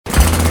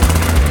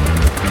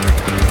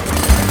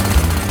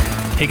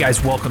Hey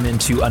guys, welcome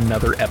into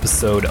another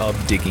episode of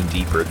Digging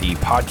Deeper, the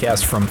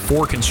podcast from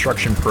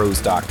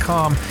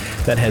forconstructionpros.com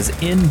that has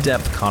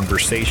in-depth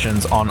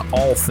conversations on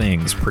all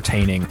things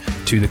pertaining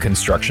to the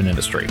construction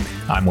industry.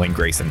 I'm Wayne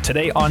Grayson.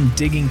 Today on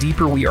Digging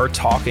Deeper, we are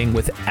talking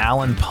with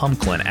Alan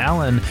Pumklin.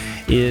 Alan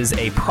is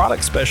a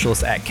product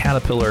specialist at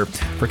Caterpillar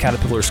for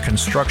Caterpillar's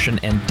construction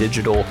and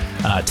digital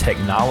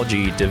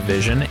technology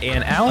division.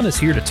 And Alan is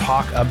here to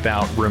talk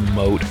about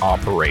remote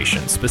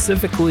operations,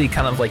 specifically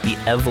kind of like the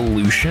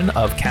evolution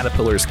of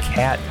Caterpillar's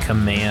CAT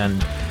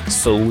Command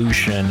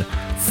solution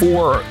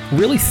for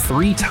really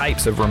three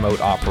types of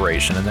remote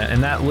operation.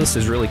 And that list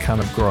is really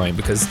kind of growing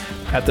because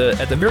at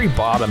the very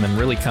bottom, and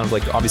really kind of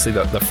like obviously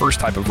the first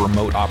type of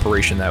remote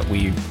operation that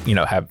we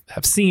have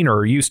seen or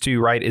are used to,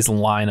 right, is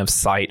line of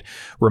sight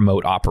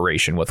remote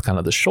operation with kind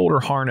of the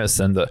shoulder harness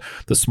and the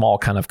small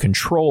kind of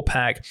control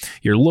pack.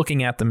 You're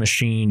looking at the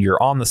machine,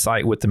 you're on the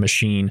site with the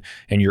machine,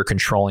 and you're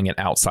controlling it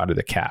outside of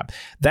the cab.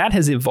 That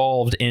has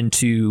evolved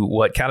into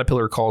what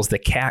Caterpillar calls the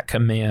CAT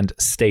Command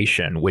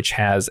Station, which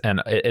has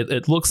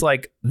it looks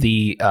like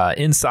the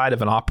inside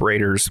of an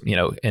operator's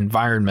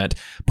environment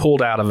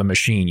pulled out of a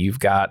machine. You've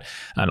got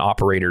an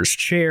operator's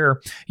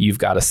chair, you've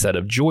got a set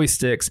of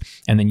joysticks,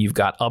 and then you've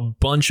got a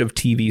bunch of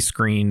TV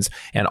screens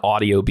and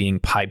audio being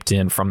piped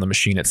in from the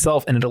machine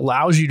itself. And it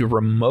allows you to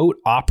remote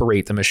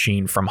operate the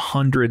machine from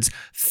hundreds,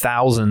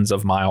 thousands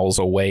of miles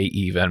away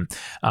even,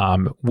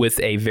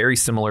 with a very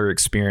similar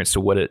experience to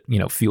what it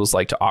feels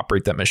like to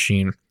operate that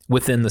machine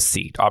within the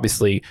seat.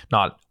 Obviously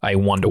not a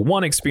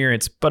one-to-one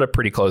experience, but a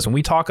pretty close. And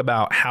we talk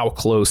about how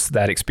close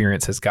that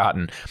experience has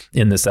gotten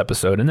in this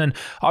episode. And then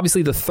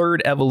obviously the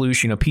third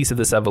evolution, a piece of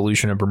this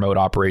evolution of remote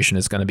operation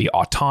is going to be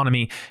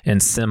autonomy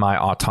and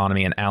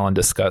semi-autonomy. And Alan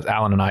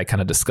and I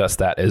kind of discussed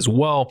that as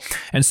well.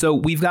 And so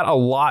we've got a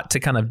lot to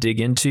kind of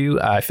dig into.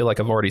 I feel like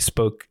I've already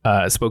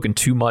spoken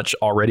too much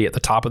already at the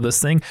top of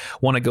this thing.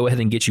 Want to go ahead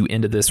and get you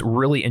into this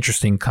really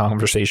interesting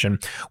conversation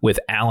with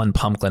Alan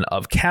Pumklin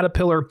of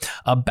Caterpillar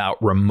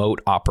about remote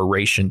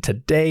operation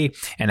today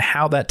and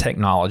how that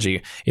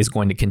technology is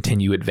going to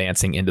continue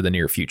advancing into the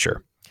near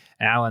future.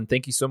 Alan,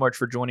 thank you so much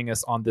for joining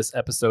us on this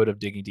episode of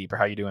Digging Deeper.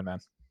 How you doing, man?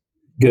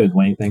 Good,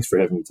 Wayne. Thanks for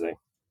having me today.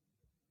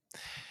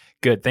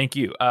 Good, thank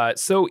you.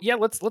 So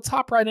let's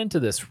hop right into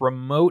this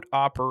remote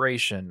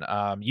operation.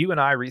 You and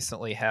I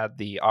recently had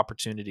the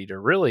opportunity to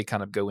really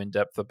kind of go in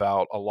depth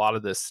about a lot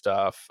of this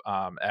stuff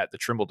at the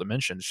Trimble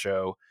Dimensions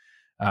show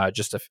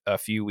just a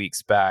few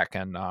weeks back,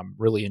 and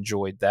really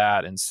enjoyed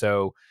that. And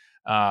so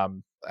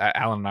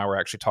Alan and I were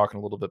actually talking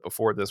a little bit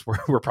before this.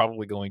 We're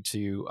probably going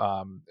to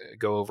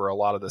go over a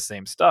lot of the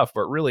same stuff,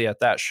 but really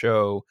at that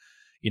show,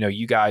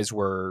 you guys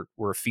were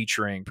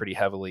featuring pretty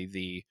heavily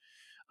the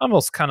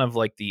almost kind of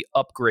like the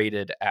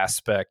upgraded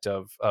aspect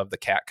of the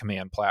CAT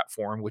Command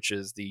platform, which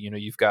is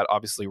you've got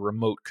obviously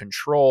remote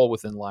control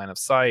within line of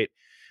sight,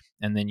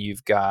 and then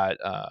you've got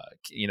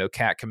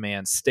CAT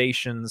Command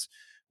stations,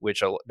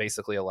 which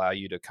basically allow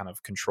you to kind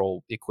of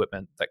control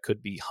equipment that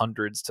could be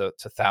hundreds to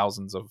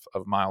thousands of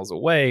miles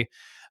away.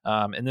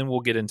 And then we'll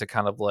get into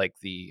kind of like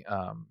the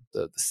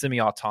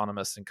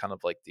semi-autonomous and kind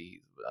of like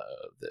the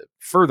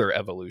further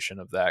evolution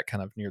of that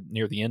kind of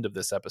near the end of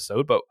this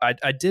episode. But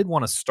I did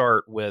want to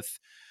start with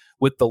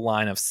the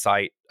line of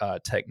sight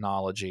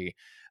technology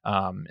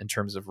in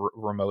terms of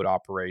remote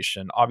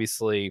operation.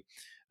 Obviously,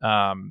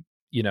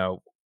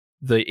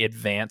 the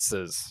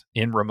advances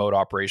in remote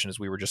operation, as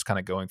we were just kind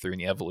of going through in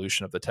the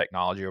evolution of the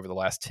technology over the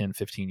last 10,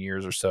 15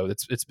 years or so,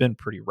 it's been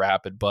pretty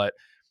rapid. But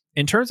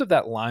in terms of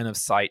that line of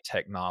sight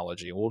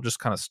technology, we'll just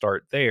kind of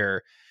start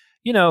there.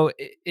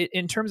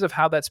 In terms of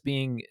how that's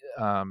being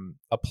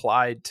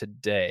applied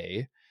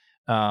today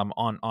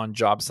on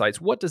job sites,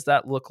 what does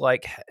that look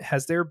like?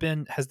 Has there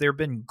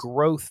been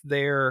growth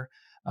there?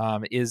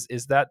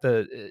 Is that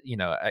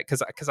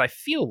because I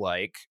feel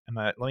like, and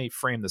let me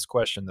frame this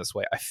question this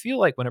way. I feel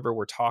like whenever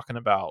we're talking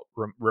about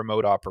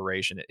remote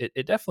operation,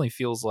 it definitely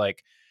feels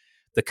like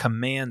the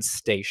command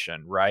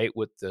station, right?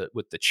 With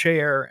the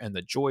chair and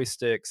the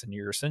joysticks, and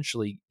you're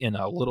essentially in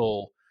a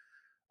little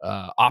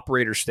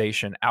operator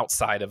station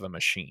outside of a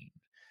machine.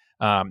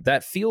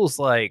 That feels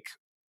like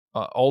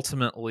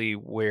ultimately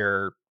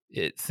where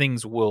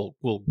things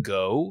will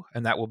go,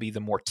 and that will be the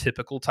more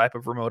typical type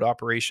of remote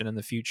operation in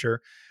the future,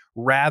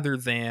 rather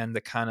than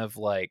the kind of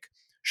like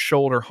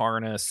shoulder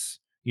harness,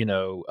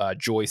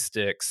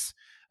 joysticks,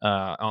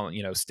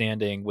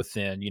 standing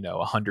within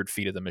 100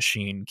 feet of the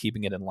machine,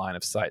 keeping it in line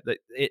of sight.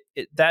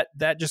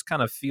 That just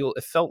kind of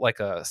it felt like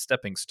a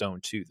stepping stone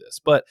to this.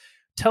 But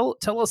tell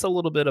us a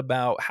little bit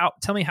about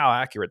tell me how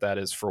accurate that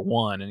is, for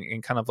one,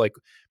 and kind of like,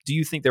 do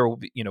you think there will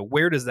be,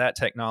 where does that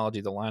technology,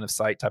 the line of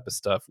sight type of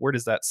stuff, where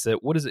does that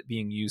sit? What is it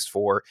being used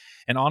for?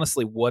 And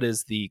honestly, what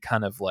is the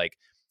kind of like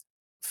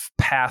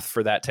path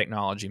for that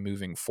technology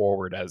moving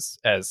forward as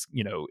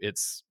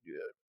it's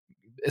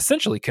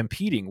essentially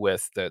competing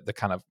with the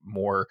kind of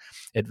more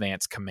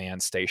advanced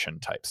command station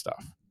type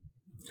stuff?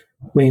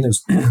 Wayne,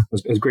 it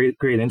was great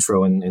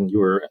intro, and you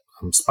were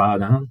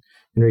spot on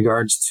in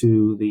regards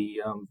to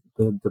the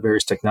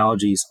various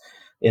technologies.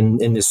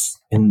 in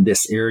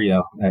this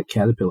area at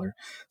Caterpillar.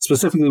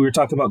 Specifically, we were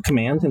talking about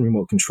command and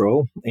remote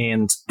control,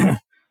 and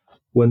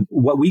when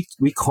what we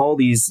call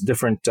these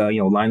different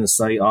line of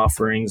sight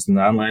offerings,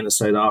 non-line of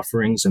sight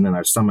offerings, and then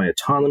our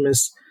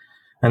semi-autonomous,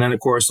 and then of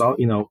course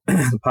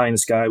the pie in the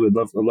sky. Would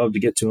love to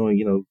get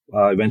to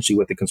eventually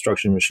with the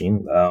construction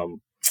machine,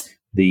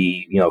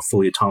 the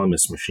fully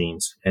autonomous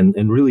machines,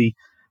 and really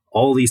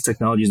all these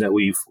technologies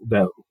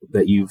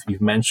that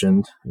you've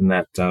mentioned and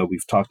that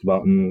we've talked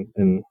about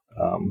in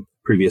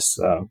previous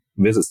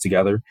visits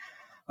together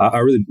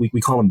are really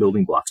we call them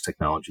building blocks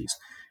technologies.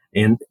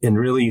 And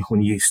really,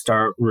 when you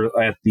start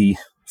at the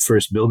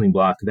first building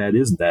block, that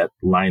is that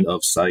line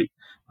of sight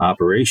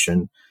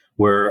operation,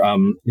 where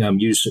I'm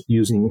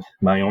using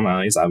my own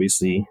eyes,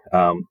 obviously,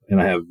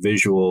 and I have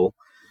visual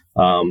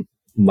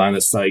line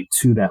of sight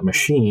to that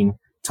machine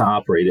to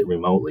operate it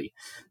remotely.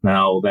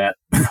 Now, that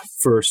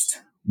first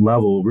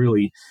level,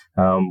 really,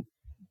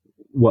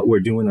 what we're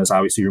doing is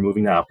obviously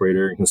removing the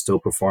operator. You can still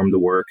perform the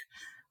work,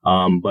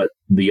 but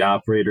the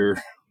operator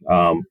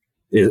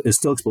is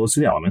still exposed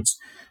to the elements.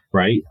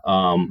 Right.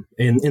 And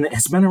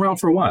it's been around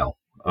for a while.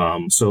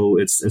 So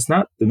it's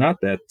not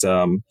that,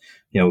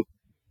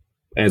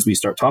 as we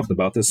start talking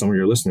about this, some of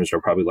your listeners are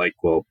probably like,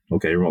 well,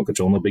 okay, remote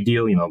control, no big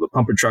deal. The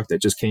pumper truck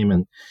that just came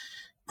and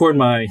poured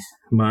my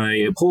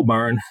pole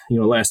barn,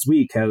 last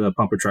week had a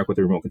pumper truck with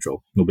a remote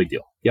control. No big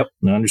deal. Yep.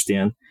 I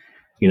understand,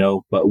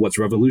 but what's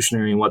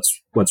revolutionary and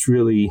what's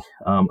really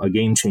a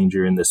game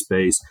changer in this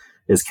space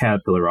is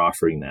Caterpillar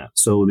offering that.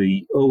 So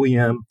the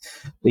OEM,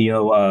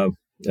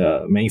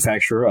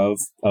 manufacturer of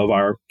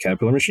our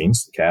Caterpillar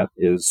machines, CAT,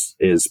 is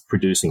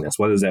producing this.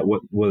 What does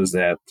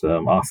that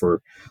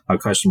offer our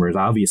customers?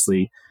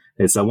 Obviously,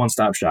 it's a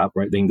one-stop shop,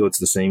 right? They can go to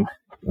the same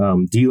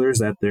dealers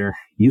that they're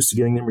used to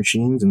getting their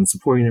machines and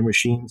supporting their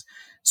machines,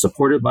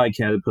 supported by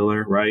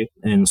Caterpillar, right?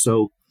 And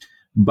so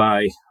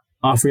by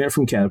offering it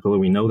from Caterpillar,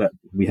 we know that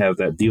we have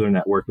that dealer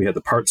network, we have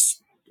the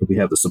parts, we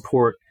have the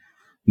support.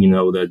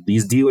 That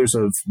these dealers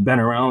have been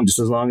around just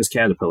as long as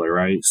Caterpillar,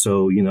 right?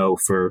 So,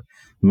 for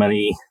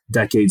many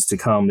decades to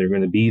come, they're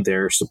going to be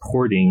there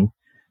supporting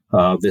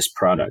this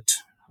product,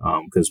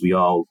 because we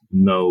all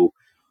know,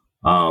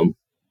 when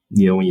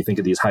you think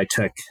of these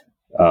high-tech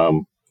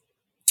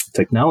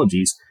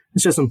technologies,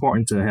 it's just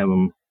important to have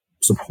them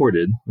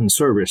supported and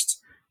serviced,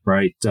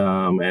 right?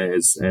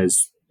 As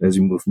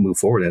you move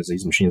forward, as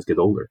these machines get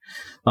older.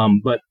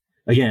 But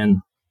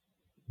again,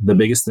 the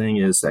biggest thing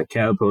is that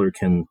Caterpillar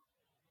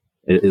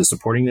is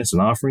supporting this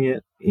and offering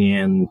it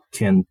and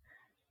can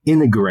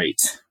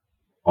integrate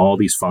all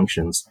these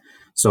functions.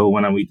 So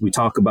when we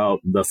talk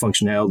about the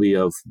functionality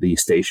of the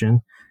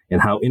station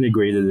and how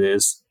integrated it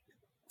is,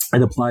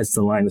 it applies to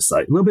the line of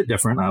sight. A little bit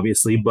different,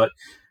 obviously, but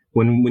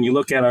when you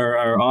look at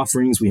our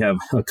offerings, we have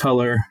a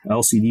color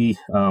LCD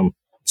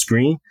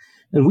screen,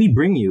 and we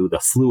bring you the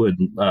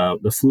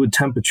fluid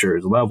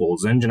temperatures,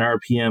 levels, engine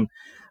RPM.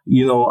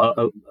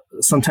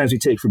 Sometimes we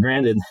take for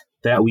granted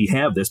that we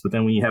have this, but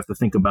then when you have to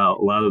think about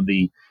a lot of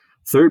the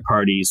third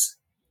parties,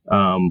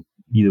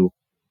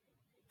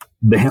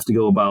 they have to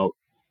go about,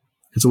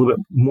 it's a little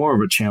bit more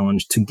of a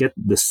challenge to get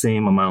the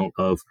same amount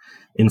of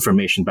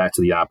information back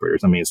to the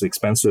operators. I mean, it's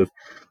expensive.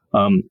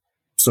 Some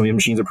of the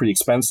machines are pretty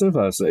expensive.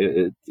 So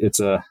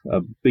it's a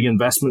big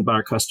investment by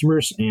our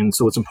customers. And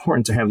so it's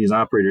important to have these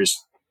operators,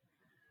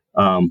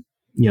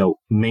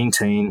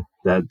 maintain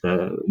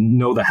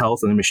know the health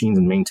of the machines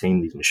and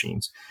maintain these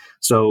machines.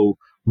 So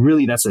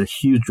really, that's a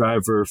huge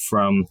driver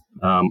from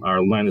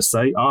our line of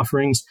sight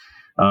offerings,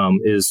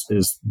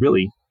 is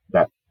really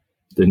that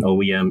an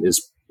OEM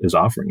is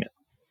offering it.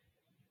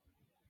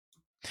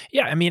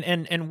 Yeah, I mean,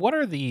 and what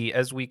are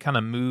as we kind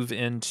of move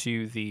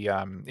into the,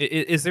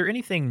 is there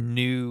anything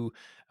new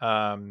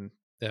that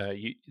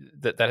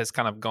has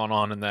kind of gone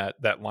on in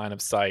that line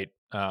of sight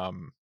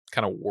kind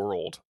of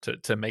world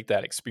to make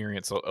that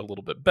experience a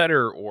little bit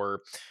better,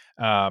 or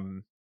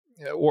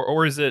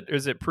is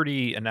it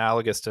pretty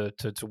analogous to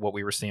what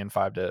we were seeing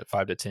 5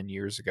 to 10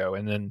 years ago?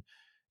 And then,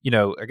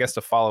 I guess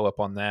to follow up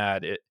on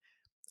that,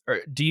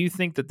 do you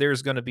think that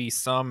there's going to be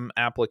some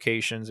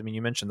applications? I mean,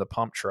 you mentioned the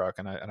pump truck,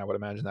 and I would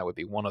imagine that would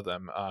be one of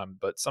them.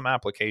 But some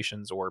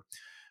applications or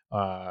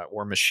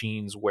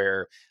machines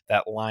where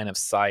that line of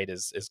sight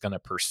is going to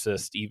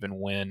persist even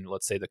when,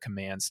 let's say, the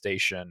command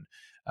station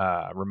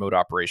remote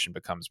operation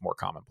becomes more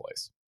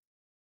commonplace.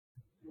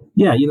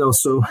 Yeah,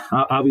 so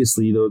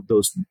obviously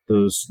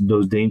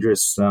those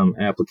dangerous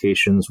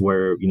applications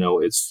where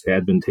it's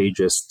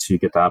advantageous to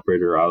get the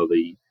operator out of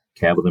the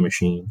cab of the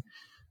machine,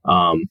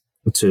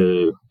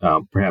 to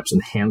perhaps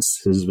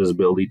enhance his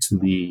visibility to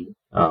the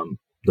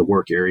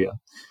work area,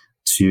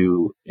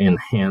 to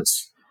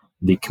enhance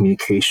the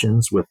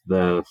communications with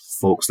the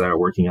folks that are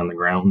working on the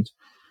ground.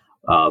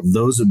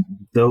 Those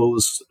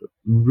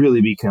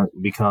really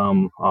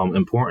become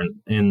important.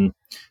 And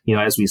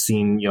as we've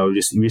seen,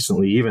 just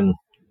recently, even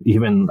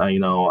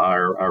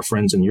our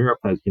friends in Europe,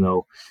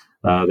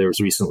 there was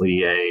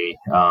recently a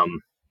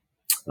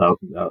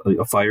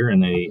fire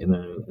in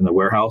a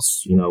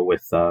warehouse,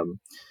 with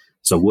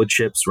so wood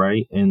chips,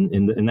 right? And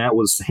that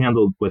was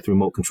handled with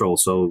remote control.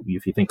 So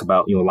if you think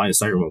about, line of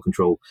sight remote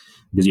control,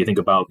 because you think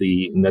about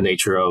the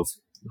nature of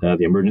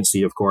the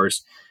emergency, of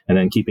course, and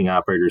then keeping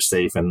operators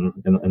safe and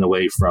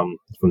away from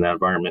that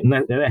environment. And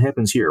that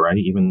happens here, right?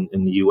 Even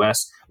in the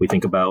U.S., we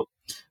think about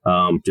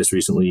just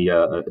recently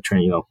a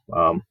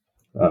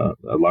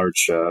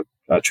large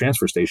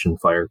transfer station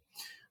fire.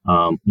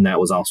 And that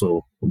was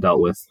also dealt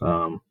with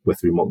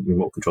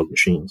remote controlled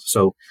machines.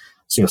 So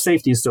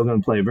safety is still going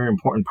to play a very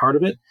important part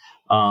of it.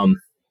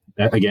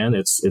 Again,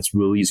 it's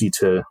real easy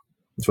for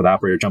the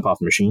operator to jump off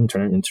the machine,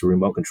 turn it into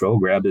remote control,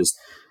 grab his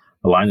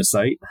line of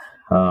sight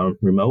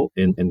remote,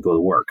 and go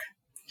to work.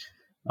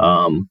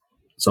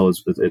 So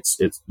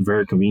it's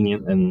very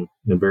convenient and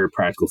very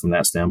practical from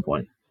that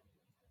standpoint.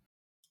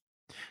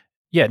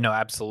 Yeah, no,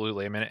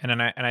 absolutely. I mean,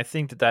 and I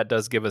think that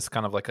does give us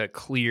kind of like a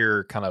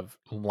clear kind of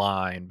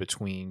line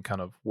between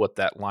kind of what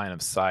that line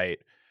of sight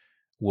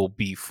will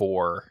be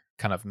for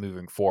kind of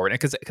moving forward. And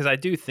because I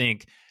do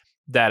think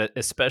that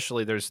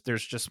especially there's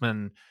just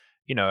been,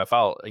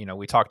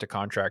 we talk to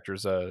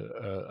contractors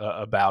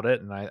about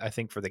it, and I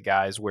think for the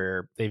guys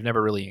where they've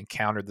never really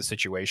encountered the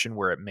situation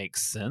where it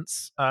makes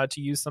sense to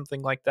use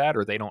something like that,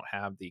 or they don't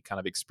have the kind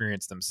of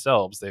experience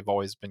themselves, they've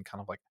always been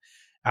kind of like,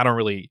 I don't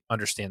really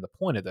understand the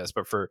point of this.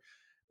 But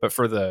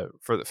for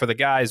the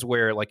guys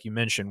where, like you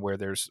mentioned, where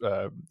there's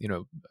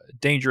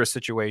dangerous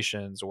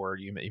situations, or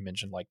you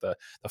mentioned like the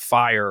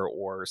fire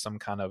or some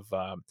kind of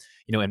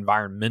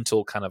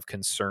environmental kind of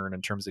concern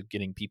in terms of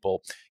getting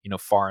people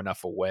far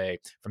enough away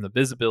from the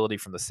visibility,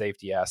 from the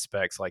safety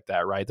aspects like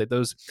that, right? That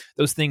those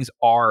things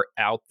are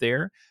out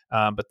there,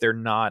 but they're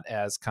not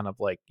as kind of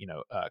like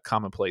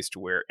commonplace to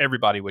where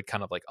everybody would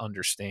kind of like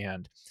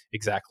understand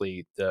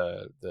exactly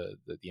the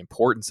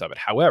importance of it.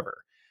 However,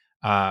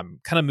 kind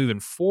of moving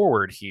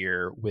forward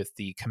here with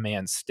the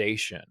command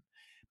station,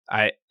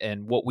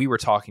 and what we were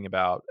talking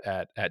about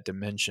at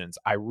Dimensions,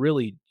 I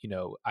really,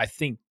 I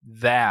think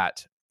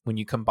that when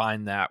you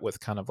combine that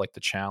with kind of like the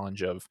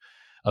challenge of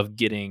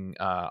getting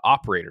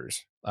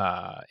operators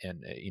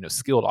and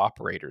skilled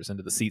operators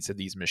into the seats of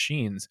these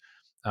machines,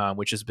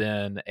 which has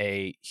been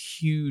a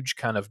huge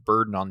kind of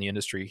burden on the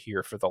industry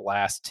here for the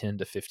last 10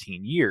 to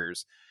 15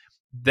 years,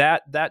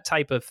 that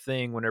type of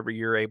thing, whenever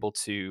you're able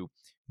to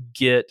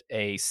get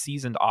a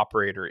seasoned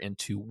operator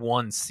into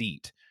one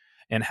seat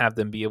and have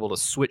them be able to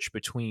switch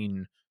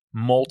between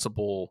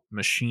multiple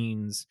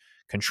machines,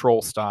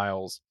 control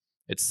styles,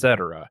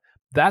 etc.,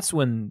 that's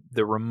when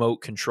the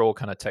remote control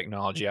kind of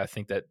technology, I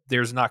think that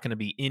there's not going to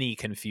be any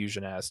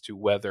confusion as to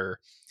whether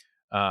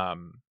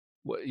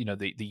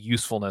the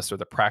usefulness or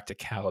the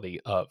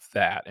practicality of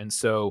that. And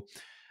so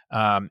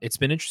it's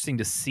been interesting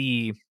to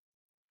see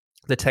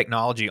the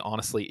technology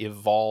honestly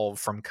evolve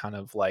from kind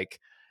of like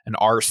an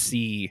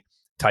RC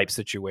type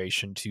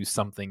situation to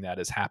something that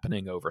is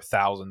happening over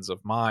thousands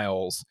of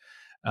miles,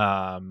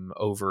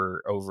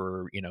 over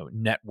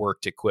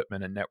networked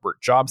equipment and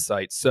networked job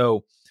sites.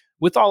 So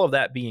with all of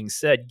that being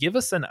said, give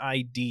us an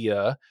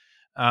idea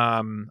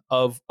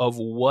of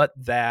what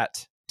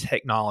that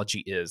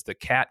technology is, the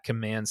CAT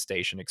command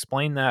station.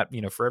 Explain that,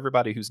 for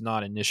everybody who's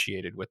not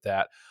initiated with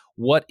that.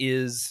 What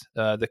is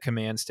the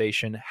command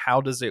station?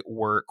 How does it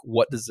work?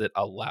 What does it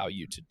allow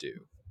you to do?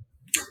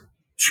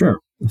 Sure.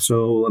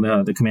 So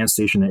the command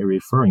station that you're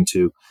referring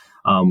to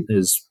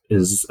is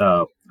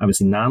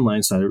obviously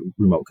non-line side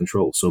remote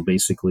control. So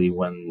basically,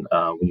 when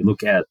you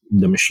look at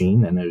the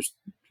machine, and there's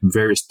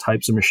various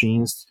types of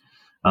machines,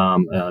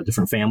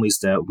 different families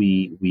that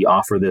we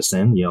offer this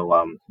in.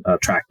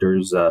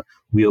 Tractors,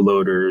 wheel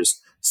loaders,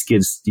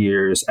 skid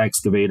steers,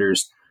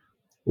 excavators.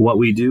 What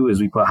we do is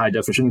we put high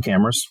definition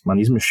cameras on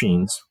these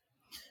machines,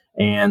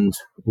 and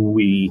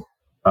we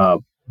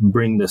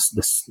bring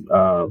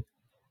the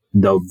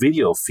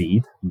video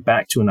feed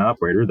back to an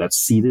operator that's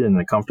seated in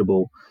a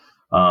comfortable,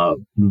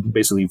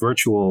 basically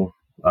virtual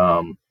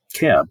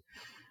cab.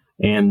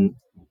 And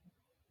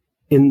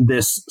in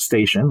this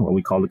station, what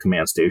we call the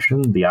command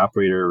station, the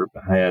operator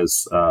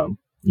has the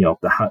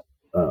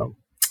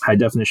high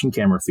definition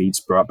camera feeds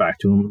brought back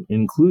to him,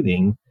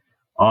 including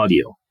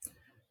audio.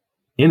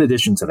 In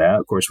addition to that,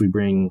 of course, we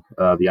bring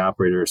the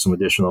operator some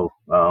additional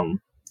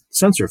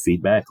sensor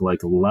feedback.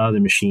 Like a lot of the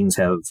machines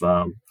have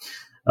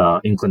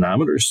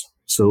inclinometers.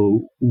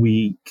 So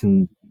we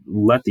can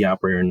let the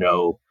operator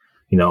know,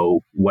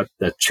 what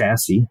the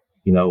chassis,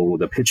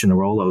 the pitch and the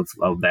roll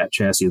of that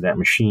chassis of that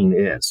machine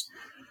is.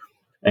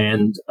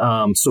 And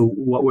so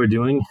what we're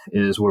doing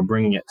is we're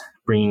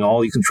bringing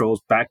all these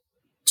controls back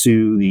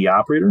to the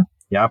operator.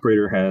 The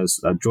operator has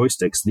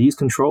joysticks. These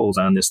controls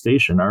on this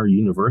station are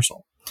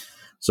universal.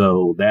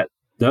 So that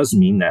does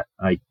mean that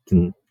I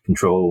can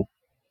control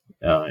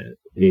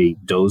a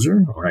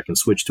dozer, or I can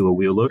switch to a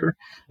wheel loader.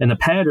 And the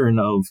pattern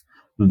of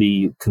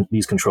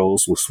these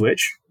controls will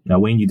switch. Now,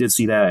 Wayne, you did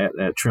see that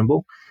at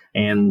Trimble,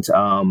 and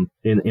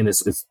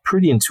it's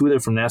pretty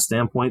intuitive from that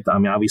standpoint. I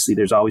mean, obviously,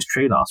 there's always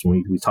trade-offs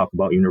when we talk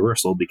about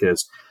universal,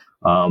 because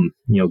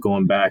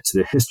going back to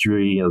the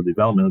history of the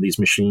development of these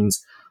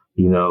machines,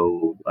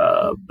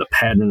 the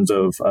patterns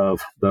of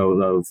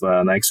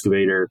an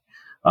excavator,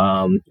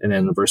 And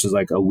then versus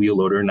like a wheel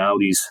loader, now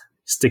these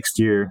stick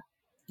steer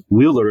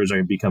wheel loaders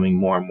are becoming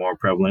more and more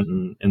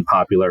prevalent and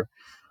popular.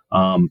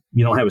 You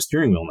don't have a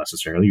steering wheel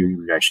necessarily.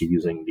 You're actually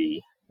using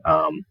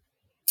a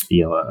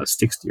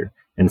stick steer.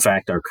 In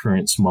fact, our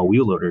current small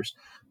wheel loaders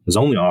is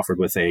only offered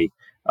with a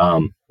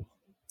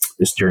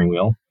steering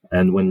wheel.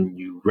 And when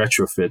you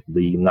retrofit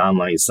the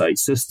non-line of sight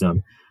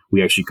system,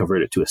 we actually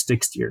convert it to a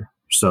stick steer.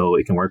 So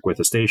it can work with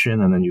a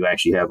station, and then you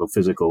actually have a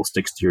physical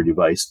stick steer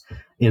device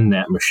in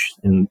that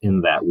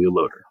in that wheel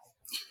loader.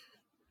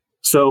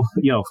 So,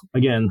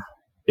 again,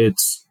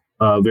 it's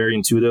very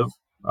intuitive.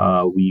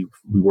 We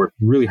work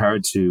really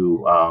hard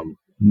to,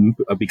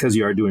 because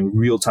you are doing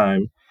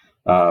real-time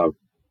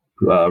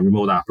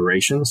remote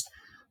operations,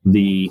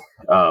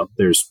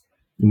 there's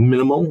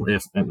minimal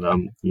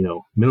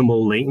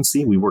minimal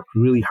latency. We work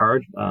really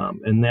hard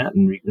in that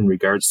in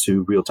regards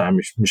to real-time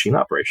machine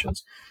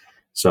operations.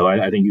 So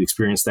I think you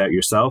experienced that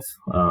yourself.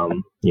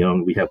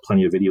 We have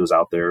plenty of videos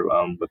out there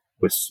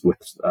with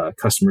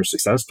customer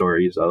success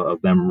stories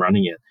of them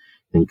running it,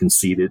 and you can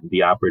see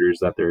the operators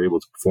that they're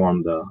able to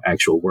perform the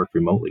actual work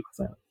remotely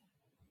with that.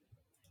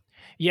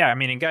 Yeah, I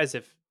mean, and guys,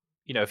 if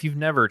you've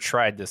never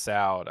tried this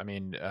out, I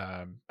mean,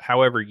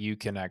 however you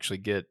can actually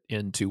get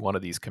into one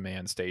of these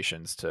command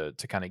stations to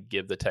kind of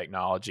give the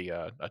technology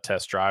a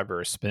test drive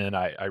or a spin,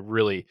 I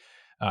really,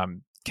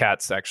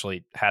 Cat's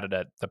actually had it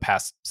at the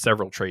past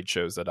several trade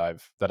shows that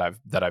I've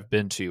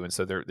been to, and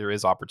so there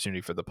is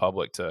opportunity for the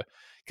public to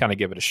kind of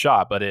give it a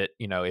shot. But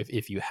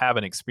if you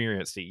haven't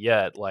experienced it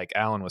yet, like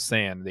Alan was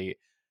saying,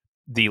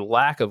 the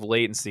lack of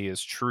latency is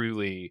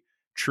truly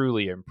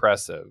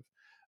impressive.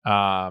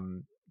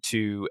 And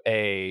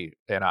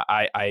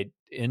I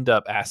end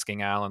up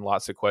asking Alan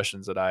lots of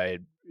questions that I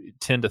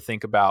tend to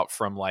think about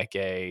from like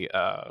a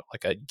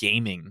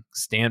gaming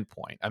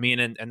standpoint. I mean,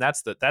 and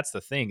that's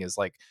the thing is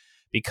like,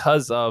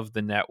 because of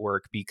the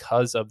network,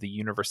 because of the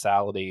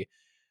universality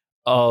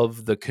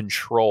of the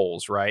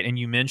controls, right? And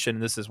you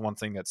mentioned, this is one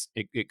thing that's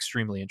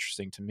extremely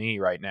interesting to me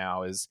right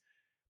now, is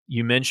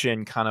you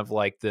mentioned kind of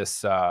like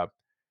this, like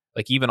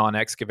even on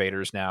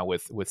excavators now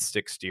with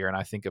stick steer, and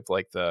I think of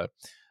like the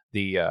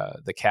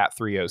Cat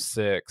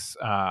 306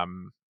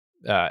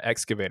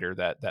 excavator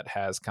that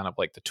has kind of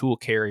like the tool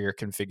carrier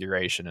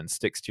configuration and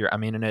stick steer. I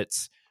mean, and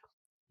it's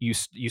you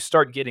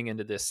start getting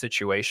into this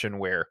situation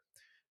where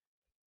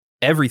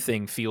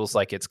everything feels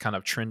like it's kind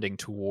of trending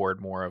toward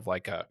more of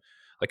like a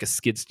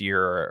skid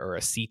steer or a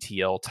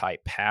CTL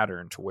type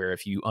pattern, to where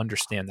if you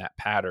understand that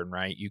pattern,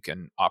 right, you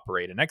can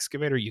operate an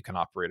excavator, you can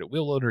operate a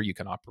wheel loader, you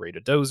can operate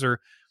a dozer.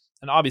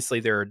 And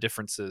obviously there are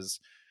differences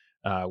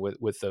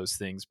with those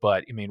things,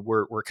 but I mean,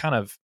 we're kind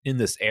of in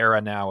this era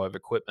now of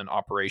equipment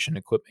operation,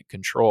 equipment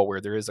control, where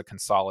there is a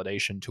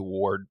consolidation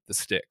toward the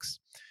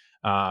sticks.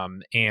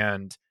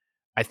 And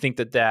I think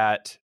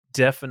that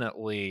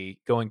definitely,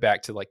 going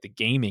back to like the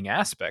gaming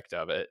aspect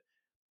of it,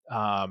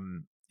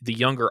 the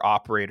younger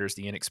operators,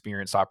 the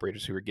inexperienced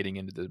operators who are getting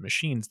into the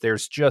machines,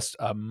 there's just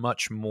a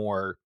much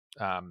more,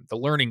 the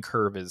learning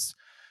curve is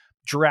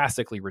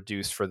drastically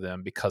reduced for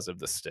them because of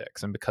the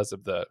sticks and because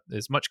of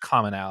as much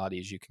commonality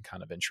as you can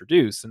kind of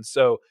introduce. And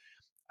so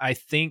I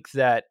think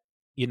that,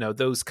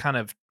 those kind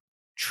of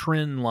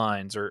trend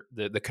lines, or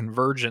the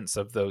convergence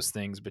of those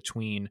things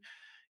between,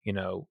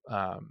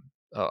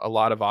 a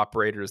lot of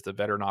operators, the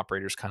veteran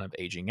operators, kind of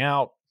aging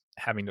out,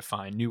 having to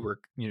find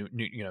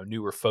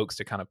newer folks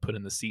to kind of put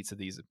in the seats of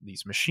these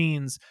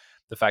machines,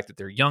 the fact that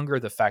they're younger,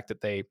 the fact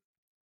that they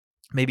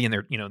maybe in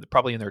their,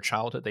 probably in their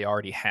childhood, they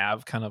already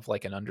have kind of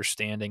like an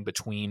understanding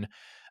between,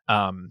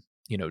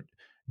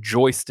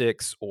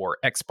 joysticks or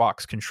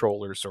Xbox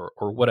controllers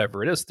or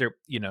whatever it is. They're,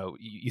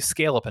 you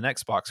scale up an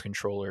Xbox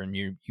controller and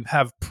you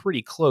have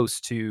pretty close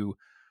to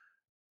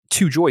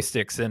two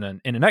joysticks in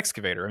an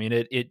excavator. I mean,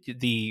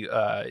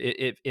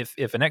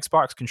 if an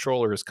Xbox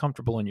controller is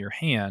comfortable in your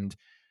hand,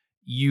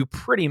 you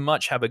pretty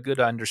much have a good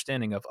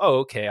understanding of, oh,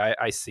 okay,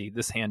 I see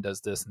this hand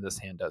does this and this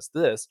hand does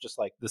this, just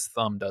like this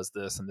thumb does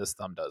this and this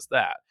thumb does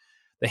that.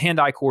 The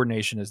hand-eye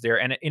coordination is there,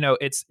 and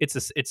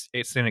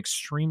it's an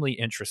extremely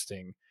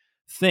interesting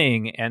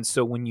thing. And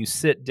so when you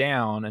sit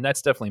down, and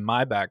that's definitely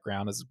my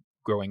background, is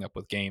growing up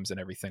with games and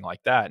everything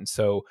like that. And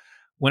so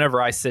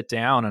whenever I sit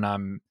down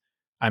and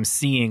I'm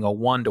seeing a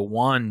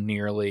one-to-one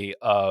nearly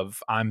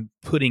of, I'm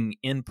putting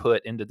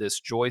input into this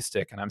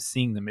joystick and I'm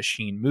seeing the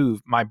machine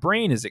move, my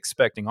brain is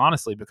expecting,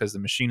 honestly, because the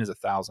machine is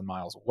 1,000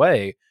 miles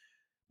away,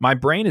 my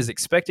brain is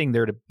expecting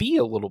there to be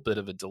a little bit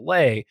of a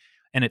delay,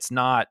 and it's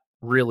not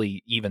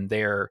really even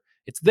there.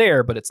 It's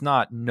there, but it's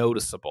not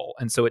noticeable.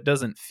 And so it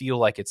doesn't feel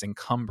like it's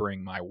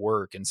encumbering my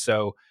work. And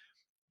so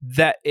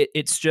that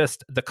it's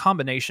just the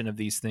combination of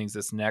these things,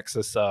 this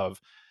nexus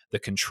of the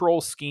control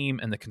scheme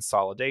and the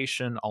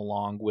consolidation,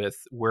 along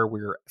with where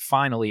we're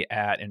finally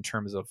at in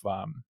terms of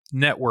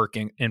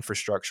networking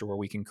infrastructure, where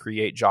we can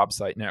create job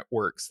site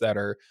networks that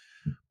are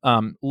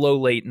low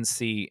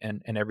latency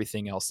and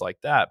everything else like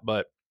that.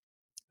 But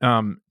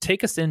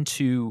take us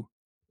into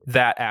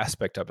that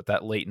aspect of it,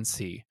 that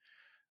latency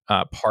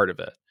part of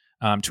it,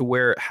 to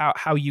where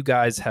how you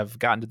guys have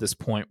gotten to this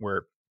point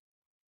where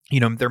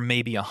there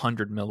may be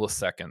 100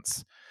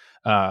 milliseconds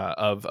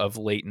of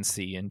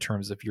latency in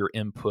terms of your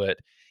input,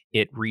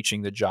 it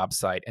reaching the job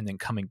site and then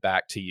coming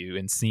back to you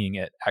and seeing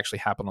it actually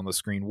happen on the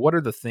screen. What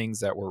are the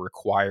things that were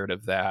required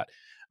of that?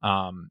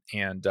 What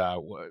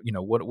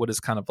is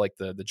kind of like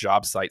the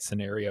job site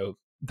scenario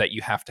that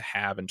you have to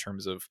have in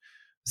terms of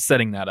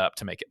setting that up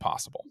to make it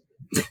possible?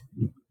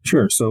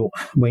 Sure. So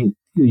when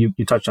you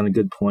touched on a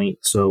good point.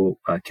 So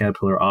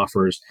Caterpillar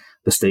offers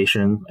the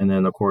station, and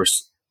then of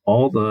course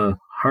all the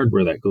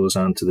hardware that goes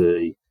onto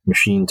the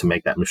machine to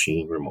make that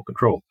machine remote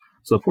control.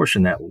 So the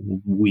portion that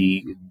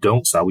we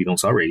don't sell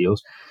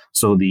radios.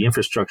 So the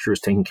infrastructure is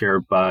taken care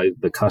of by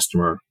the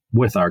customer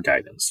with our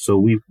guidance. So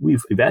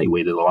we've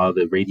evaluated a lot of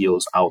the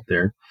radios out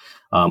there.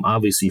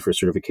 Obviously, for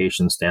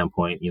certification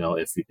standpoint,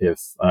 if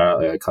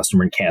a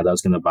customer in Canada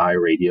is going to buy a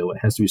radio, it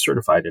has to be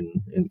certified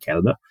in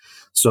Canada.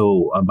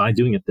 So by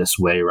doing it this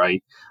way,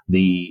 right,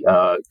 the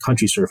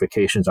country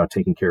certifications are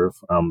taken care of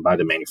by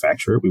the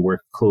manufacturer. We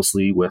work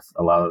closely with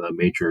a lot of the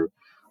major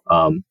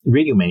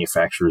radio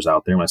manufacturers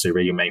out there. When I say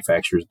radio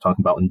manufacturers, I'm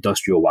talking about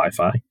industrial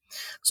Wi-Fi.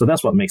 So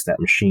that's what makes that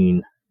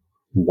machine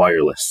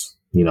wireless,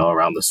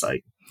 around the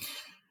site.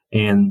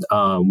 And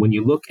when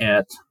you look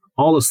at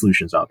all the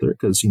solutions out there,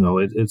 because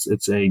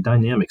it's a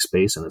dynamic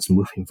space and it's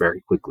moving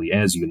very quickly,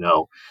 as you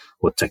know,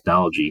 with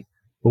technology.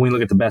 When we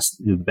look at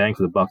the bang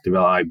for the buck, the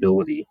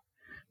reliability,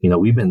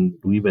 we've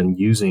been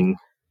using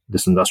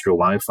this industrial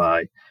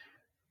Wi-Fi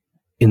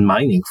in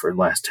mining for the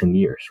last 10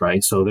 years,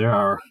 right? So there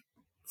are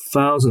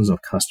thousands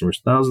of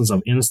customers, thousands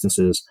of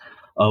instances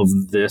of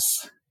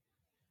this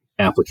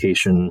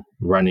application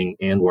running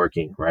and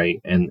working, right?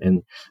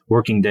 And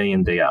working day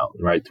in, day out,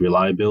 right? The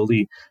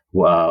reliability,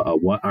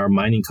 what our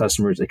mining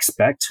customers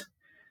expect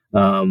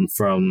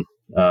from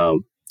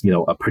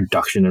a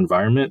production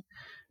environment,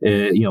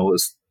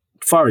 is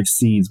far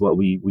exceeds what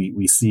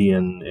we see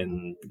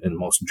in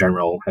most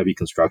general heavy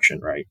construction,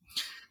 right?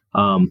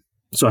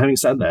 So having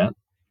said that,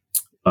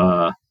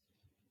 the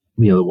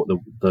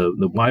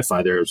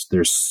Wi-Fi,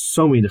 there's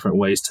so many different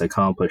ways to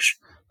accomplish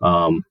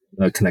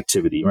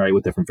connectivity, right,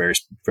 with different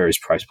various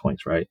price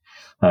points, right?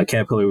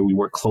 Caterpillar, we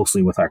work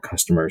closely with our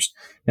customers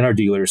and our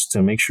dealers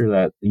to make sure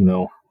that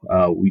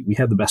we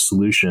have the best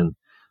solution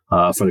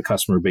for the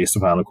customer based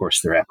upon, of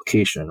course, their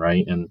application,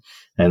 right, and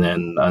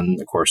then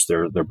of course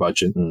their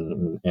budget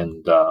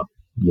and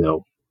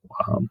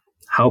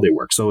how they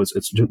work. So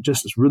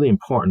it's really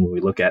important when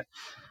we look at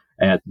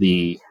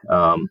the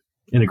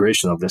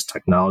integration of this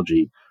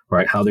technology,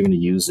 right? How they're going to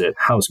use it,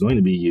 how it's going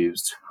to be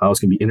used, how it's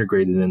going to be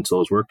integrated into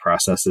those work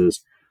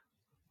processes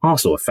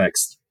also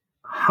affects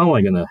how am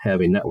I going to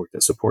have a network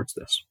that supports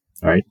this,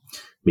 right?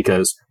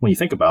 Because when you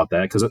think about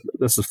that, because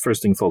that's the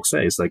first thing folks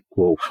say, it's like,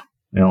 well,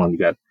 you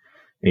got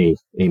a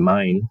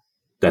mine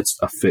that's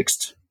a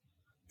fixed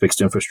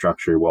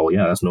infrastructure. Well,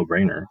 yeah, that's no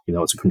brainer.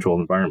 It's a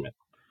controlled environment.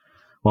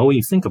 Well, when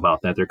you think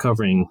about that, they're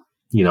covering,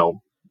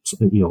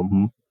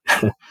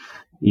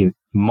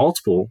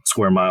 multiple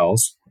square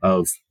miles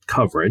of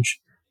coverage.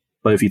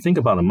 But if you think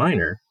about a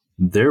miner,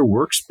 their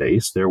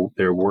workspace,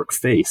 their work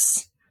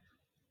face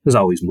is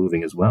always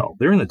moving as well.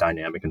 They're in a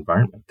dynamic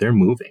environment. They're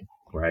moving,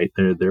 right?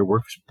 Their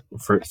work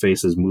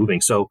face is moving.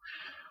 So,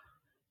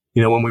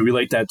 when we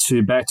relate that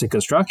back to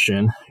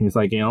construction, it's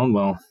like,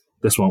 well,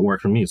 this won't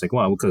work for me. It's like,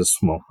 well, because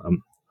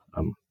I'm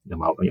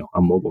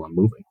mobile, I'm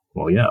moving.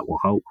 Well, yeah.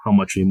 Well, how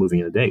much are you moving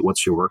in a day?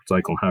 What's your work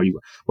cycle?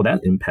 Well,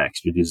 that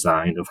impacts your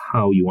design of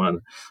how you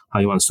want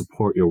to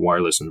support your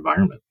wireless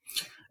environment.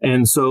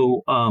 And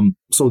so,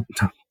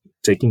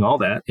 taking all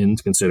that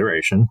into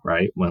consideration,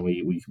 right, when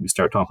we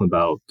start talking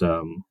about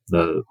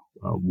the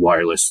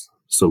wireless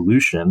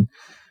solution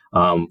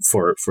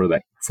for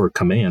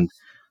command,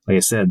 like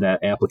I said,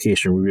 that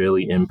application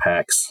really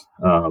impacts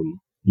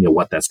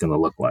what that's going to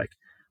look like.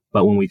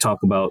 But when we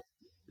talk about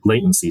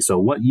latency, so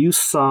what you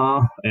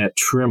saw at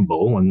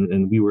Trimble,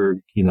 and we were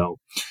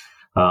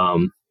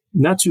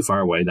not too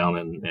far away down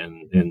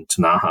in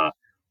Tanaha,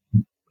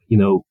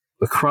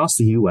 across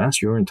the U.S.,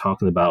 you're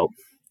talking about,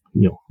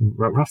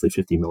 roughly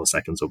 50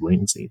 milliseconds of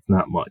latency,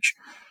 not much.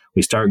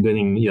 We start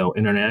getting,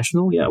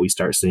 international, yeah, we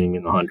start seeing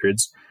in the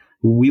hundreds.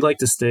 We like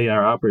to stay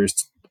our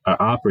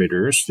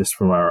operators, just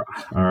from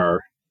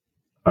our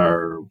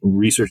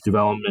research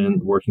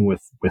development, working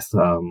with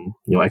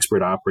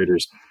expert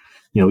operators.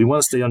 We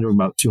want to stay under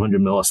about 200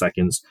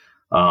 milliseconds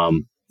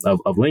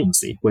of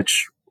latency,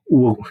 which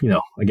will,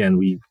 again,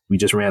 we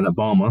just ran at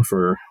Bauma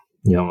for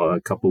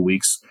a couple of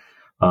weeks.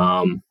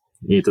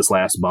 This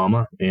last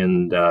Bauma,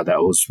 and that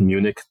was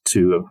Munich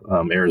to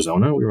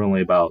Arizona. We were only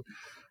about,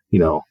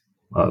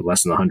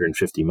 less than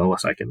 150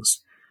 milliseconds.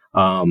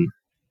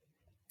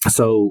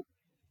 So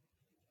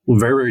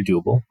very, very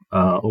doable.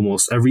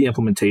 Almost every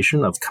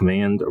implementation of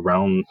command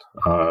around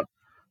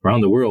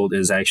the world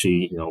is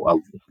actually, a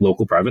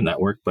local private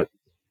network, but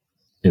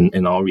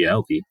in all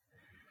reality,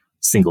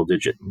 single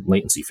digit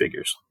latency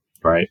figures,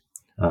 right?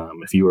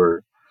 If you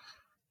were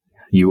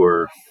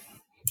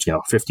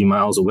 50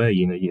 miles away,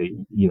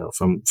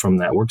 from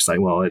that work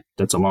site, well,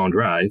 that's a long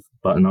drive.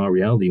 But in all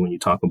reality, when you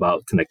talk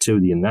about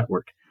connectivity and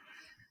network,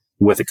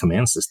 with a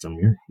command system,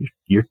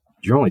 you're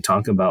only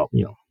talking about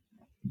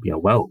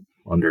well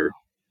under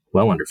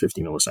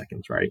 50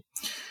 milliseconds, right?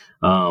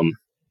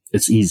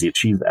 It's easy to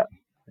achieve that,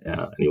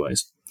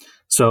 anyways.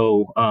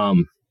 So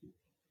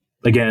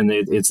again,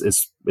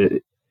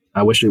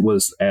 I wish it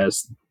was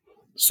as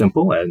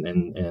simple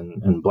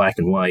and black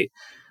and white,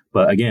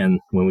 but again,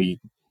 when we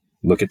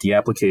look at the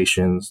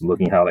applications,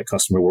 looking at how that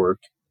customer work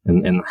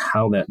and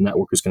how that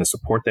network is going to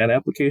support that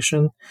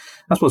application,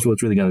 I suppose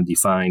what's really going to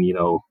define,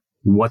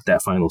 what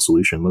that final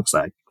solution looks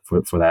like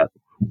for that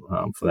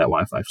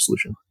Wi-Fi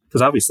solution.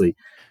 Because obviously,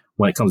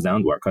 when it comes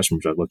down to our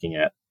customers are looking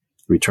at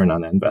return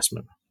on that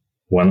investment.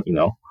 One,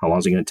 how long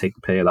is it going to take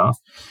to pay it off,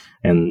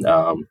 and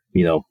how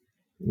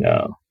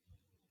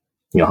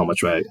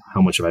much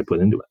have I put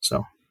into it?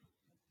 So,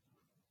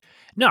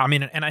 no, I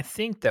mean, and I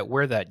think that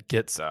where that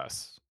gets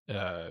us,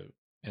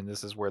 and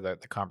this is where the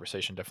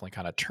conversation definitely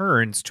kind of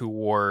turns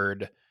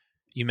toward.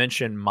 You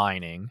mentioned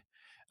mining.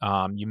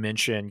 You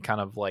mentioned kind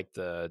of like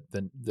the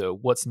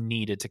what's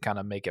needed to kind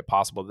of make it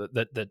possible.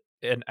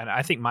 And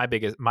I think my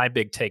big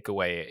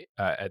takeaway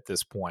at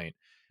this point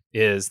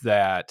is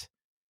that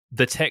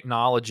the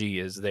technology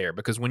is there,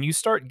 because when you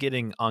start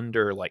getting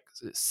under like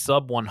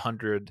sub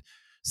 100,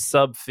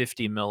 sub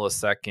 50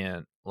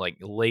 millisecond like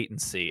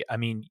latency, I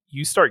mean,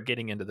 you start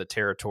getting into the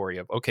territory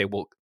of, okay,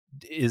 well,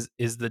 is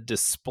the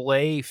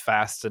display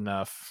fast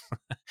enough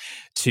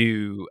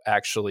to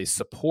actually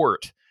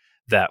support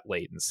that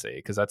latency?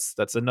 Because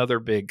that's another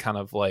big kind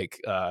of like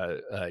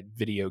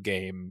video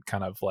game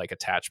kind of like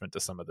attachment to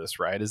some of this,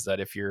 right? Is that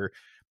if you're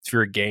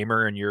a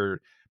gamer and you're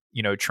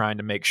trying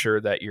to make sure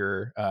that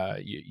you're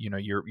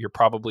you're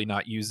probably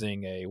not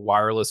using a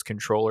wireless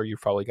controller,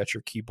 you've probably got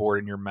your keyboard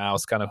and your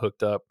mouse kind of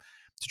hooked up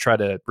to try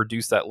to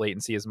reduce that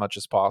latency as much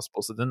as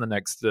possible. So then the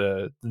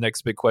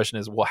next big question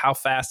is, well, how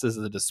fast is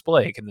the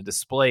display? Can the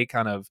display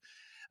kind of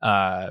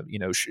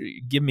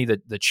give me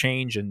the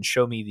change and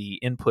show me the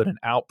input and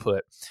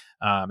output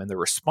and the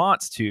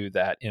response to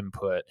that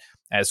input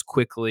as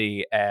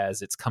quickly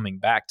as it's coming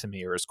back to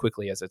me, or as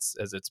quickly as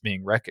it's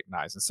being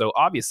recognized? And so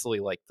obviously,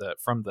 like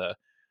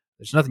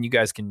there's nothing you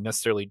guys can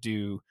necessarily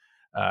do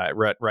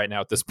right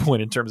now at this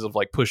point in terms of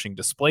like pushing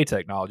display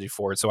technology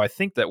forward. So I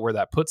think that where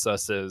that puts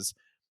us is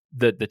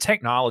the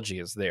technology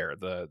is there.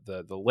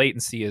 The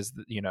latency is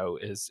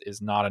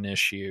not an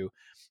issue,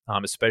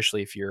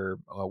 especially if you're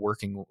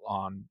working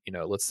on,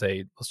 let's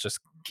just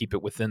keep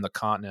it within the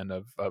continent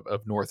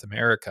of North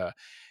America.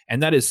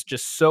 And that is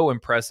just so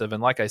impressive.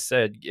 And like I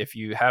said, if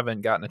you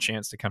haven't gotten a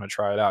chance to kind of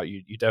try it out,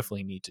 you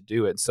definitely need to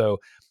do it. So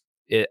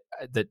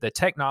the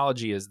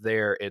technology is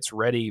there, it's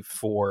ready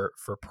for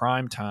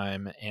prime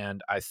time.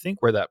 And I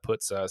think where that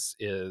puts us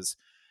is,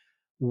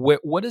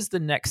 what is the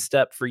next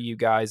step for you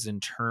guys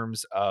in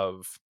terms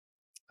of,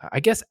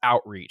 I guess,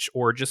 outreach,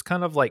 or just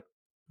kind of like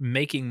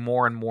making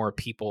more and more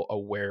people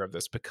aware of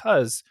this?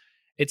 Because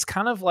it's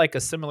kind of like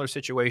a similar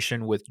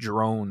situation with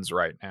drones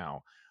right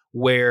now,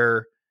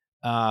 where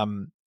or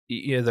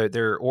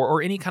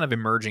any kind of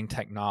emerging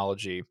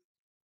technology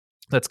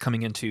that's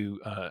coming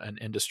into an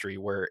industry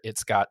where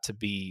it's got to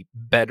be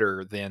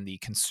better than the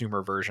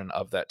consumer version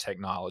of that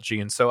technology.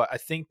 And so I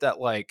think that,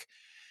 like,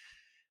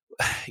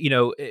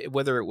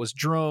 whether it was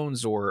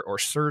drones or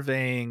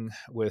surveying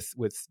with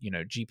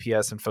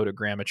GPS and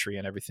photogrammetry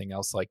and everything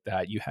else like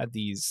that, you had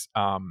these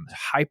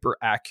hyper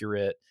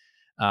accurate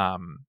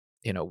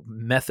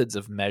methods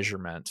of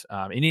measurement,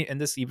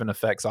 and this even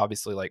affects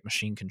obviously like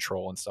machine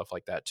control and stuff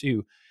like that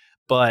too.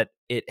 But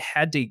it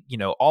had to,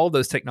 all of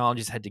those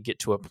technologies had to get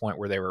to a point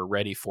where they were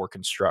ready for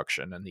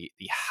construction, and the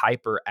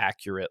hyper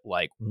accurate,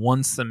 like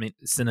 1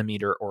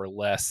 centimeter or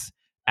less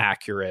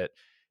accurate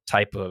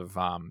type of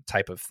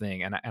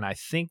thing. And I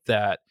think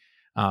that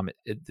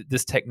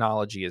this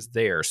technology is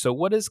there. So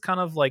what is kind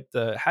of like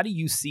how do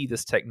you see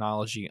this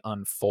technology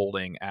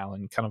unfolding,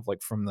 Alan, kind of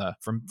like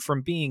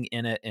from being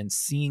in it and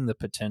seeing the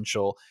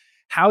potential?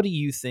 How do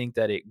you think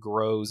that it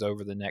grows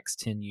over the next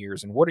 10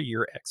 years? And what are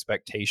your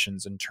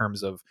expectations in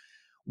terms of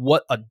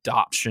what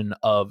adoption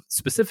of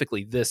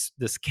specifically this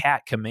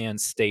CAT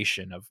command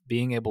station, of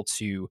being able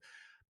to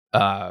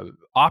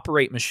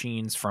operate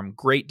machines from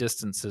great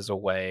distances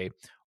away,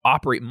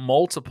 operate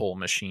multiple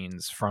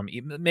machines from,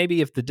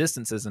 maybe if the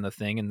distance isn't a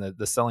thing and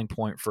the selling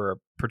point for a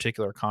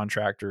particular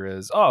contractor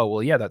is, oh,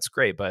 well, yeah, that's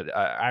great, but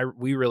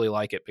we really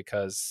like it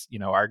because,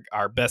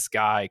 our best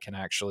guy can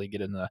actually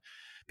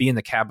be in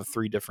the cab of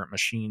 3 different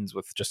machines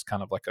with just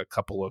kind of like a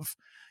couple of,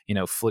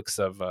 flicks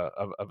of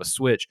a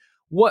switch.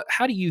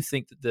 How do you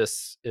think that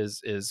this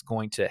is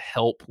going to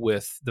help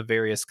with the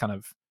various kind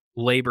of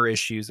labor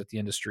issues that the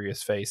industry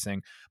is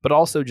facing, but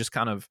also just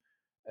kind of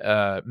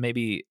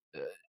maybe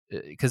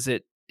because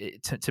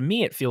to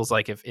me, it feels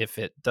like if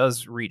it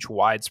does reach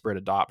widespread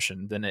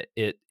adoption, then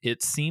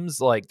it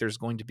seems like there's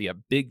going to be a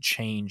big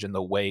change in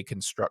the way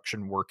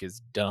construction work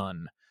is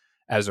done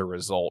as a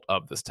result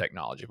of this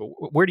technology.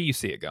 But where do you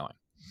see it going?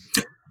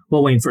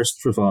 Well, Wayne,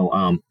 first of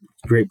all,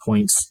 great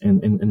points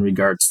in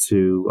regards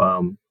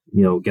to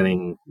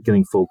getting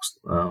folks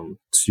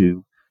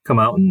to come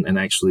out and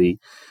actually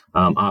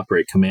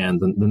operate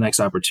Command. The next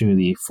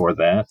opportunity for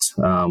that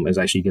is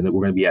actually we're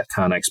going to be at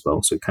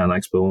ConExpo. So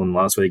ConExpo in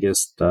Las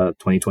Vegas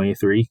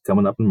 2023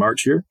 coming up in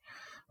March here.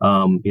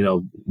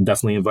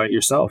 Definitely invite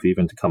yourself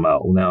even to come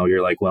out. Now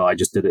you're like, well, I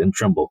just did it in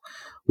Trimble.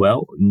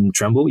 Well, in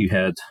Trimble, we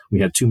had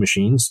 2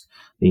 machines,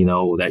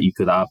 that you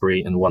could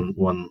operate in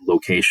one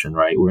location,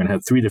 right? We're going to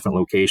have 3 different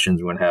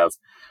locations. We're going to have,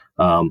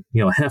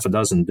 half a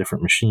dozen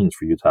different machines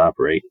for you to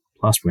operate.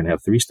 Plus, we're going to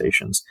have 3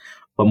 stations.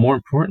 But more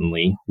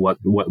importantly, what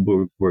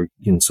we're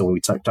so when we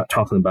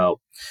talking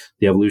about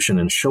the evolution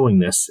and showing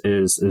this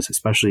is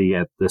especially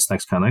at this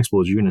next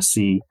ConExpo, is you're going to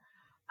see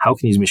how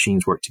can these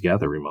machines work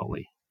together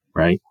remotely,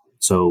 right?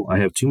 So I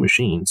have 2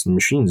 machines. And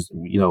machines,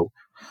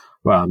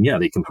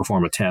 they can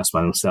perform a task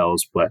by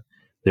themselves, but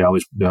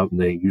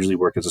they usually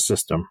work as a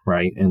system,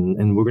 right?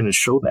 And we're going to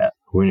show that.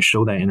 We're going to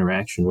show that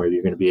interaction where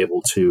you're going to be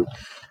able to,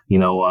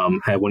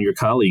 have one of your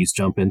colleagues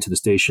jump into the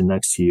station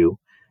next to you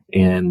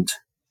and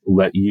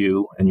let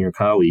you and your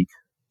colleague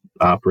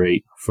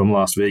operate from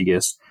Las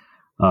Vegas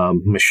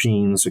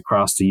machines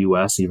across the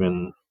U.S.,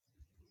 even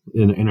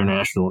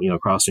international,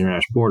 across the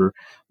international border,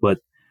 but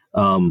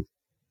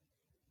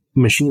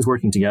machines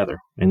working together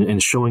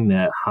and showing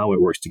that how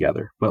it works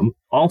together. But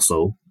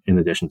also, in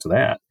addition to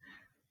that,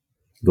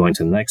 going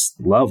to the next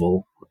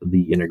level,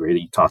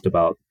 you talked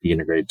about the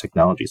integrated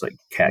technologies like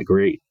CAT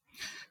grade.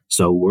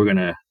 So we're going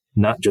to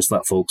not just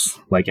let folks,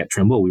 like at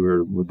Trimble,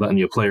 we're letting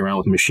you play around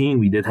with the machine.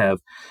 We did have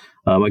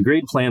a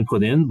grade plan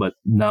put in, but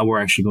now we're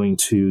actually going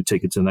to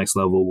take it to the next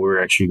level.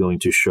 We're actually going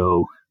to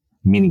show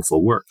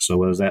meaningful work. So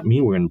what does that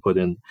mean? We're going to put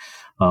in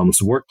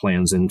some work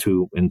plans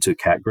into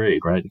CAT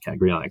grade, right? The CAT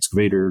grade on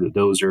excavator, the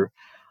dozer.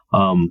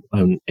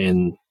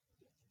 And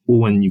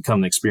when you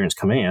come to experience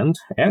Command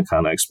at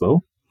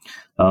ConExpo,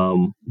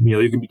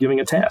 you're going to be giving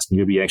a task.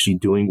 You're going to be actually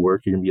doing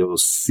work. You're going to be able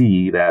to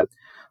see that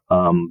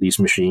these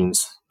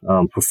machines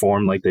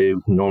perform like they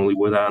normally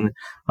would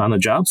on a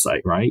job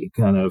site, right?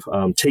 Kind of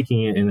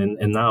taking it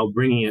and now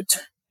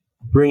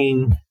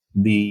bringing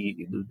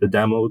the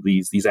demo,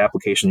 these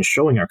applications,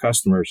 showing our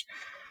customers,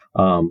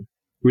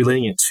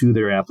 relating it to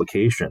their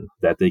application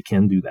that they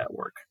can do that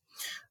work.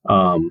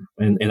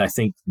 And I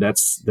think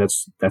that's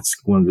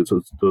one of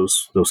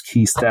those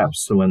key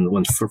steps. So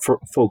when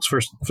folks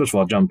first of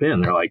all jump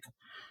in, they're like,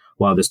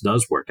 wow, this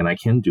does work, and I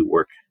can do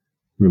work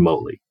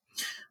remotely.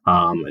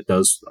 It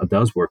does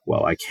work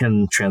well. I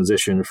can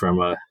transition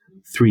from a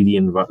 3D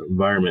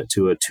environment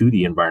to a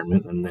 2D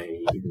environment in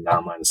a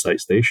online site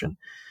station.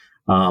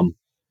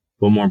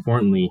 But more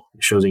importantly,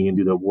 it shows that you can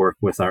do the work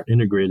with our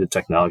integrated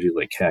technologies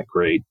like CAT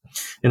grade.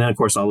 And then, of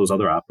course, all those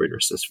other operator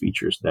assist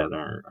features that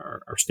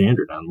are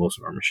standard on most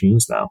of our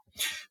machines now.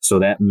 So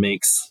that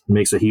makes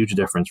a huge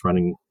difference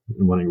running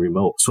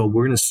remote. So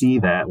we're going to see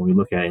that when we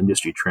look at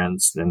industry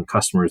trends and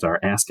customers are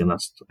asking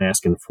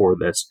for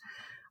this.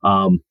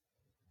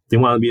 They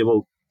want to be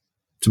able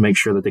to make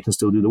sure that they can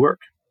still do the work.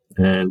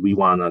 And we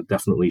want to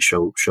definitely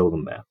show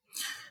them that.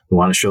 We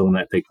want to show them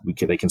that they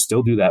can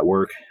still do that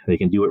work. They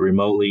can do it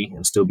remotely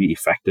and still be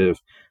effective,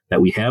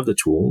 that we have the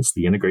tools,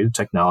 the integrated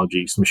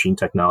technologies, machine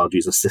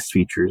technologies, assist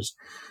features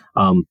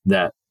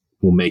that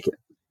will make it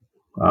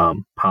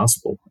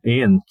possible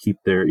and keep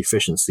their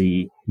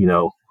efficiency,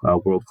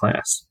 world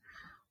class.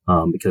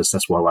 Because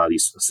that's what a lot of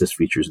these assist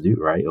features do,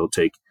 right? It'll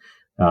take,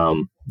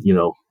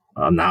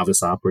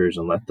 novice operators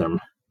and let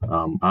them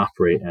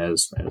operate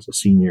as a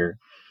senior,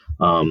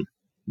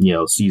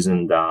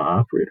 seasoned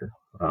operator,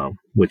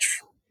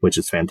 which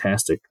is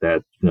fantastic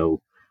that,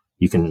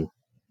 you can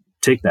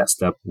take that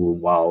step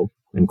while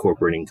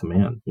incorporating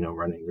Command,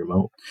 running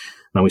remote.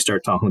 Now we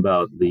start talking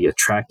about the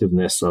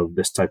attractiveness of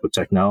this type of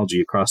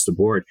technology across the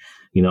board.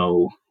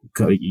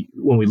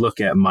 When we look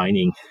at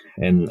mining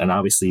and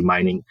obviously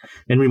mining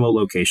in remote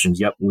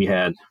locations,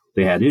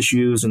 they had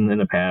issues in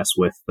the past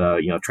with,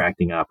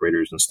 attracting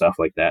operators and stuff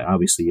like that.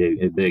 Obviously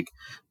a big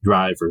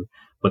driver,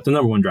 but the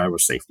number one driver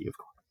is safety,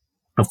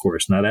 of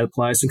course. Now that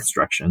applies to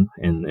construction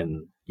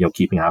and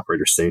keeping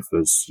operators safe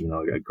is,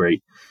 a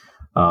great,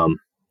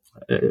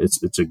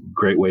 it's a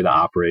great way to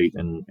operate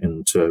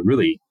and to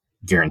really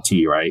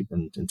guarantee, right?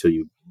 Until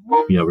you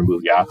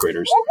remove the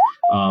operators.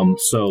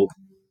 So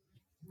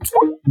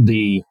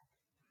the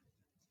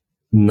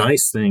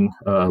nice thing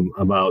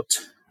about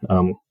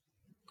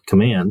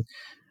Command,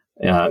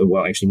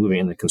 actually moving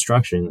into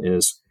construction,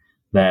 is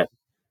that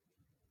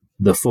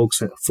the folks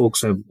have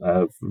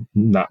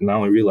not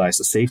only realized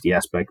the safety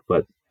aspect,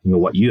 but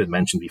what you had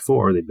mentioned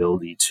before, the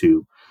ability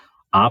to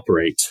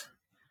operate,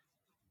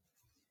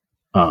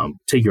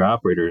 take your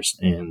operators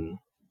and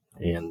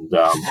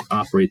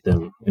operate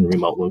them in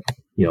remote.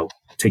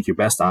 Take your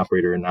best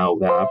operator, and now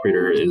that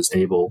operator is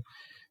able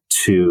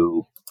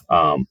to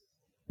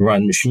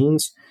run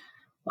machines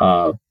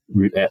at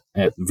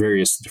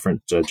various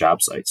different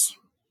job sites.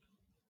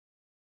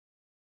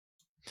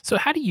 So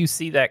how do you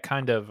see that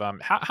kind of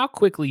how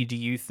quickly do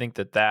you think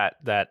that I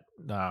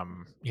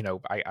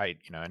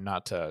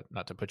not to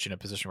put you in a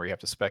position where you have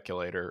to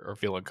speculate or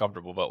feel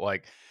uncomfortable, but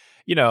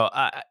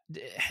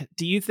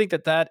do you think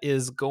that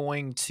is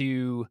going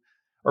to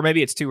or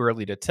maybe it's too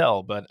early to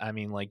tell, but I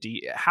mean, like,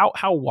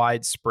 how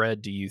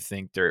widespread do you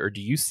think there, or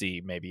do you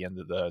see maybe in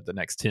the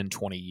next 10,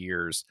 20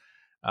 years,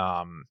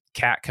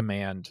 cat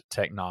command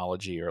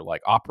technology, or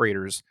like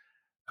operators,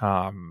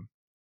 um,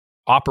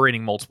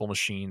 operating multiple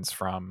machines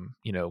from,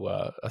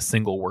 a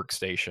single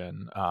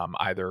workstation,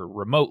 either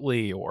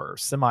remotely or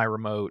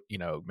semi-remote,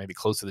 maybe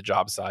close to the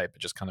job site, but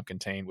just kind of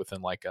contained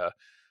within like a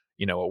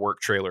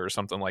work trailer or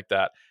something like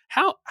that.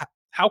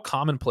 How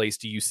commonplace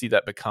do you see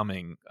that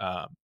becoming,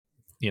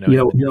 You in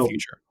know, the near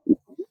future?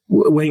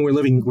 Wayne, we're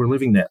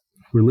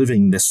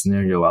living this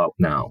scenario out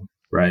now,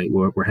 right?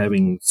 We're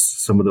having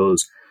some of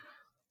those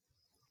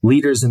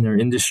leaders in their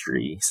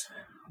industries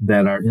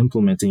that are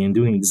implementing and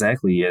doing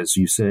exactly as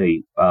you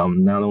say,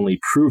 not only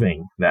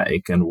proving that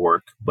it can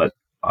work, but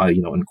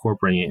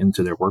incorporating it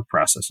into their work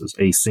processes.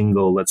 A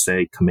single, let's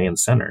say, command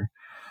center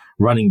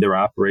running their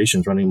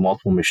operations, running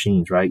multiple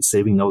machines, right?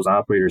 Saving those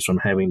operators from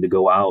having to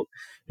go out,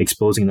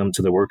 exposing them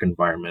to the work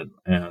environment,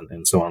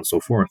 and so on and so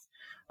forth.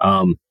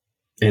 Um,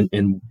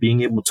 and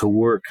being able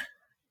to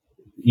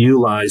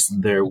utilize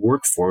their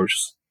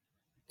workforce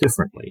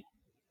differently,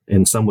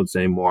 and some would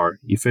say more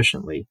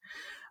efficiently.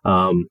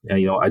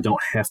 I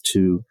don't have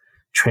to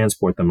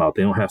transport them out.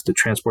 They don't have to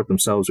transport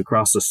themselves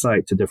across the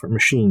site to different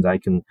machines. I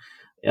can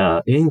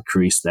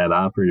increase that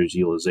operator's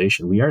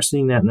utilization. We are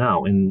seeing that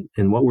now, and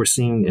what we're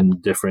seeing in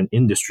different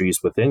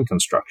industries within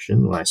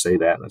construction. When I say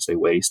that, I say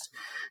waste,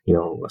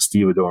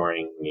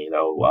 stevedoring,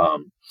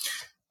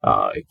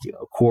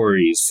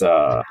 quarries,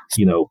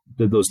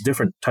 those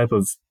different type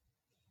of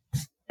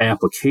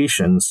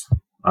applications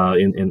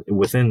in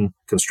within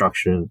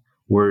construction.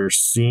 We're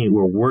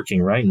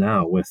working right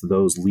now with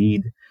those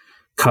lead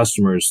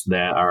customers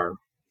that are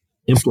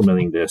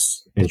implementing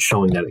this and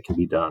showing that it can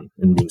be done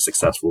and being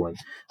successful.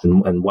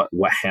 And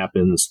what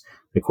happens,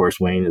 of course,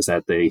 Wayne, is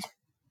that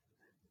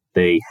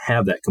they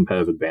have that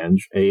competitive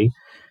advantage. They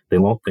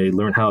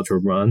learn how to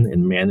run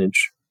and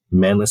manage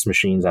manless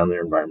machines on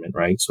their environment,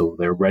 right? So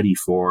they're ready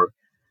for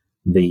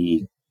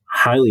the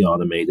highly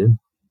automated,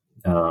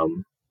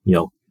 um,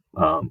 you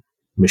know,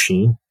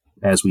 machine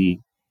as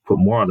we put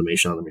more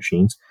automation on the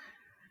machines.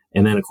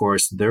 And then, of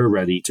course, they're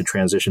ready to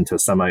transition to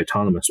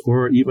semi-autonomous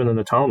or even an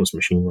autonomous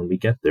machine when we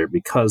get there,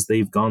 because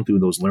they've gone through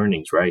those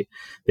learnings, right?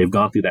 They've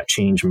gone through that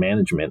change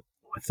management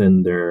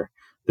within their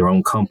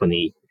own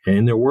company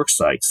and their work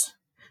sites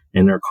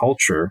and their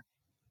culture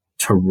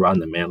to run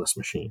the manless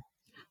machine.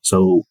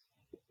 So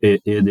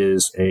it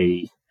is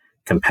a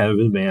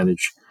competitive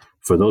advantage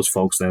for those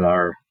folks that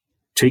are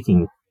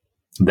taking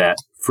that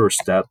first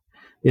step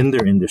in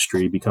their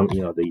industry,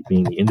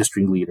 being the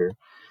industry leader,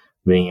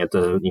 being at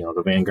the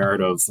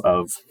vanguard of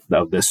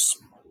this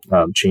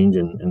change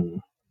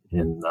in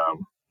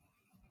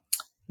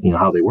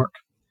how they work.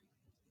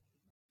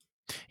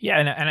 Yeah,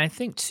 and I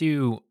think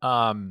too,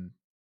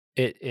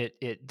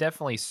 it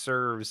definitely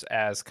serves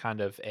as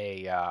kind of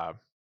a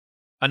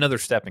another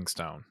stepping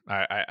stone.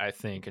 I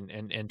think,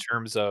 in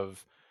terms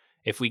of,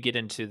 if we get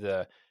into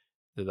the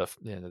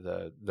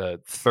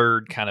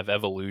third kind of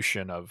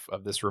evolution of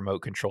this remote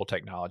control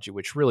technology,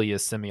 which really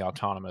is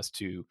semi-autonomous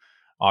to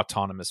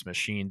autonomous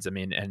machines. I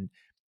mean, and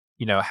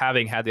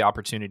having had the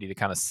opportunity to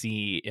kind of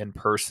see in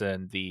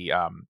person the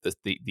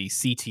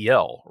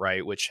CTL,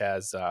 right, which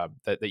has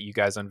that you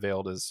guys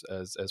unveiled as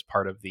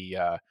part of the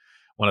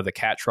one of the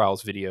cat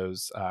trials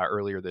videos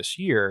earlier this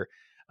year.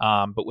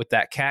 But with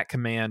that cat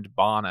command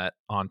bonnet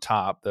on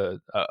top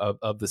of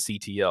the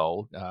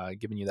CTL,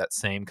 giving you that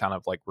same kind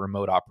of like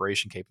remote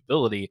operation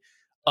capability,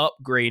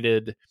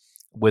 upgraded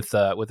with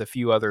a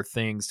few other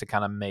things to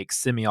kind of make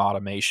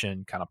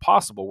semi-automation kind of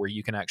possible, where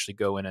you can actually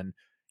go in and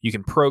you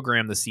can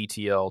program the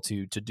CTL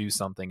to do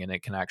something, and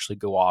it can actually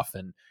go off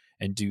and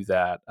do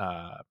that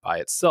by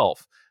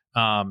itself.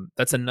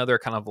 That's another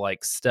kind of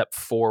like step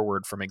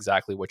forward from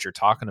exactly what you're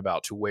talking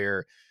about, to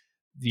where,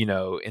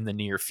 in the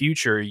near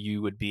future,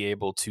 you would be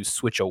able to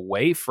switch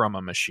away from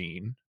a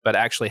machine, but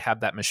actually have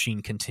that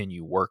machine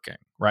continue working,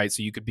 right?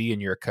 So you could be in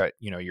your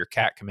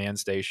cat command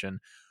station,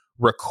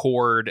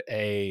 record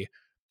a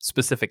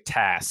specific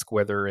task,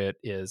 whether it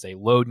is a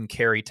load and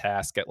carry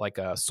task at like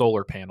a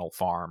solar panel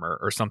farm,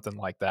 or something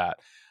like that,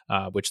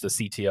 which the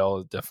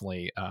CTL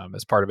definitely,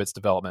 as part of its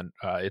development,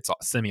 its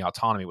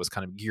semi-autonomy was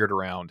kind of geared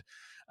around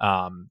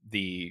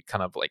the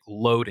kind of like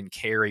load and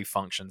carry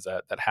functions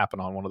that happen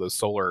on one of those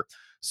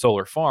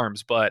solar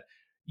farms. But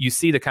you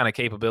see the kind of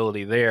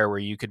capability there, where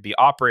you could be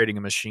operating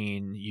a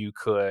machine, you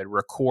could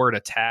record a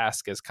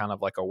task as kind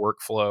of like a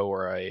workflow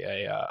or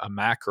a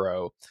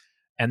macro,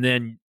 and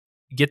then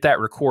get that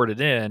recorded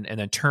in, and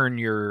then turn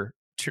your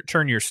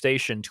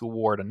station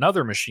toward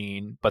another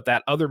machine. But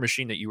that other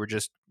machine that you were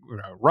just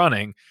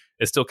running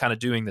is still kind of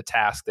doing the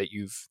task that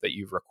you've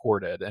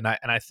recorded. And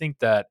I think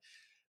that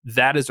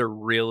is a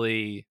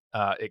really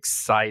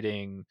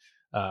exciting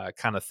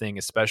kind of thing.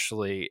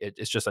 Especially,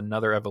 it's just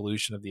another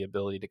evolution of the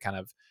ability to kind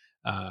of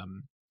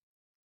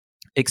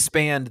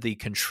expand the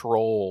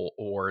control,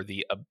 or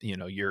the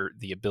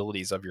the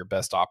abilities of your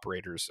best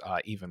operators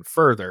even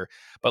further.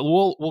 But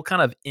we'll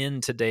kind of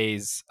end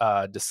today's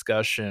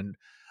discussion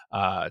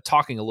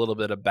talking a little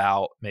bit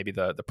about maybe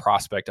the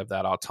prospect of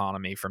that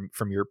autonomy from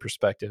your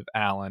perspective,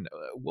 Alan.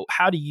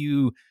 How do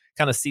you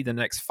kind of see the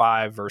next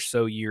 5 or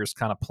so years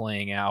kind of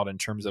playing out in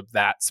terms of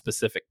that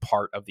specific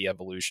part of the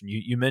evolution?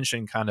 You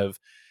mentioned kind of,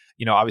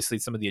 obviously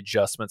some of the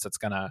adjustments that's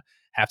going to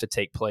have to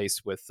take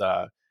place with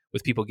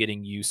people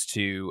getting used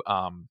to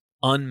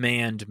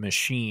unmanned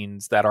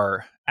machines that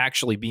are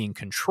actually being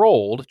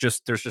controlled.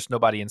 There's just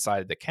nobody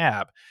inside the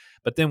cab.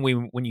 But then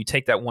when you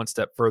take that one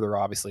step further,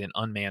 obviously an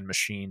unmanned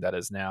machine that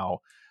has now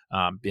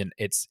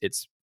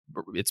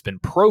it's been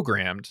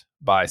programmed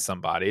by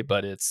somebody,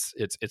 but it's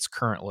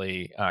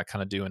currently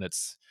kind of doing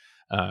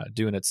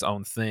its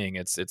own thing.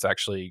 It's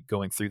actually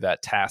going through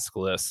that task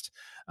list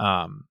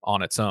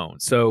on its own.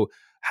 So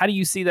how do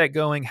you see that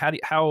going?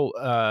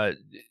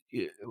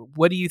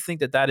 What do you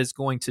think that is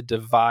going to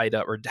divide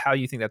up, or how do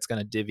you think that's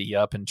going to divvy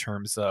up in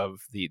terms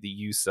of the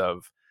use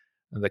of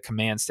the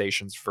command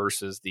stations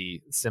versus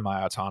the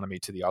semi-autonomy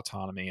to the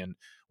autonomy, and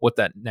what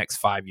that next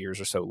 5 years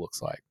or so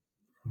looks like?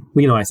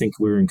 Well, I think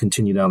we're going to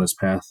continue down this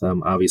path.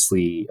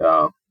 Obviously,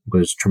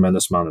 there's a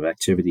tremendous amount of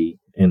activity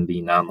in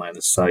the non-line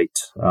of sight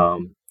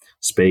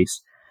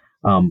space.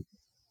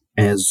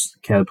 As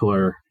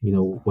Caterpillar,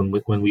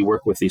 when we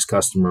work with these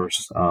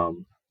customers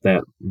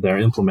that they're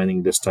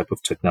implementing this type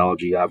of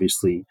technology,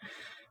 obviously,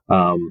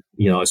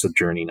 it's a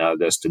journey, not a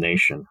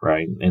destination,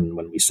 right? And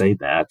when we say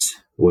that,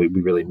 we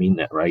really mean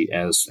that, right?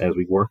 As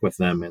we work with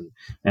them and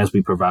as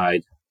we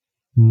provide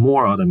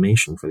more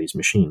automation for these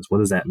machines, what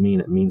does that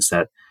mean? It means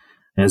that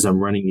as I'm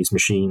running these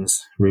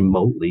machines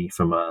remotely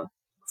from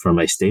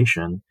a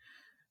station,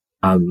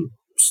 I'm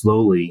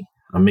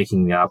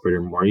making the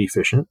operator more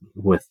efficient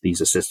with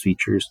these assist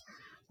features,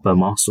 but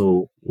I'm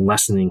also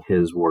lessening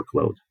his or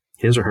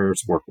her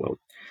workload.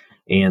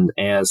 And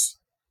as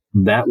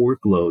that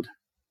workload,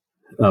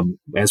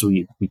 as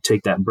we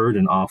take that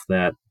burden off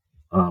the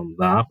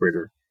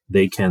operator,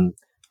 they can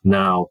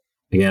now,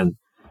 again,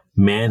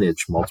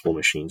 manage multiple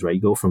machines, right?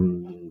 You go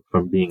from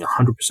being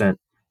 100%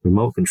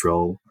 remote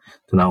control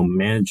to now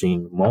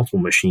managing multiple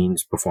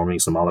machines performing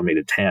some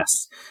automated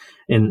tasks.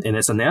 And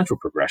it's a natural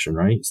progression,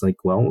 right? It's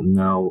like, well,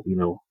 now,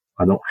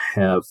 I don't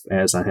have,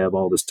 as I have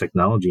all this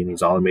technology and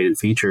these automated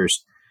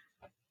features,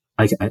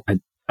 I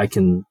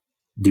can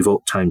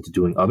devote time to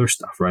doing other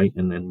stuff, right?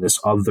 And then this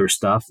other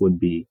stuff would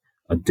be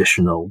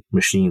additional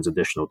machines,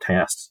 additional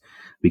tasks,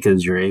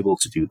 because you're able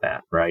to do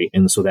that, right?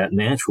 And so that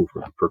natural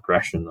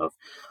progression of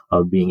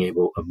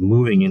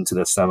moving into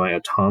the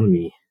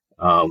semi-autonomy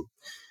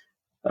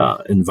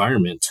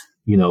environment,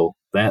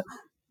 that,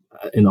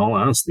 in all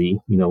honesty,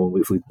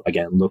 if we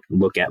again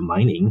look at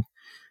mining,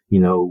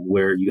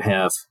 where you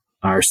have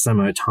our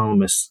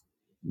semi-autonomous,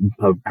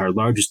 our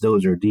largest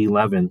dozer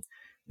D11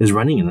 is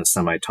running in a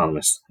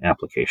semi-autonomous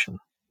application,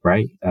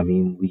 right? I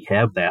mean, we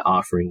have that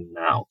offering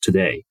now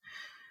today,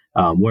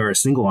 where a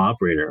single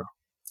operator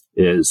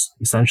is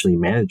essentially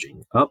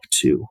managing up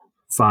to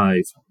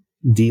 5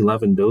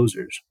 D11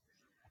 dozers,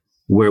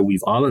 where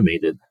we've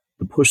automated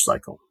the push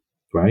cycle,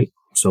 right?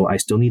 So I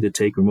still need to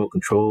take remote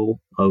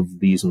control of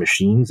these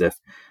machines if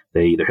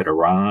they either hit a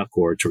rock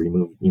or to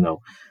remove,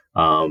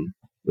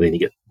 they need to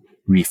get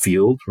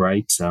refueled,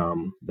 right?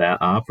 That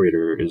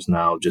operator is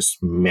now just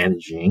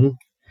managing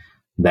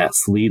that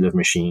fleet of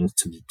machines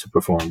to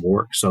perform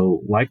work.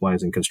 So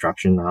likewise in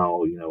construction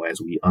now,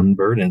 as we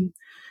unburden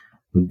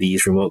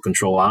these remote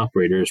control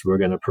operators, we're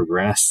going to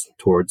progress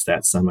towards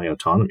that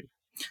semi-autonomy.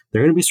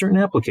 There are going to be certain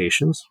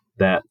applications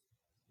that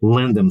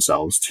lend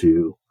themselves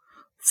to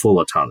full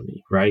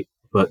autonomy, right?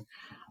 But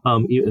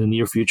in the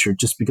near future,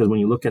 just because when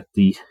you look at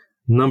the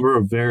number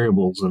of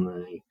variables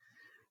in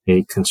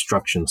a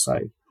construction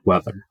site,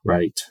 weather,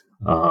 right,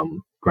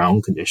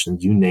 ground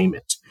conditions, you name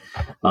it,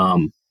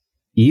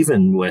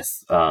 even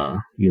with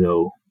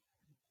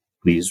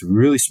these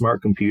really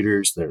smart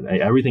computers,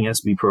 everything has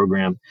to be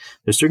programmed.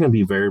 There's still going to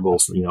be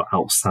variables,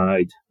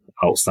 outside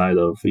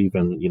of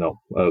even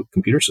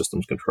computer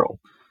systems control.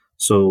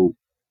 So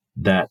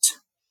that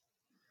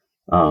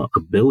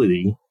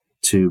ability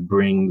to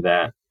bring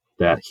that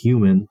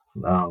human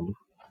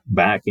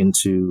back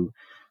into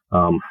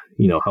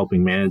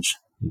helping manage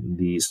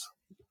these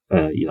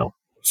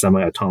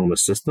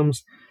semi-autonomous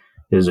systems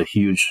is a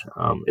huge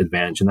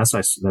advantage, and that's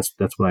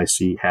what I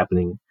see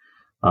happening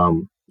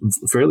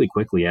fairly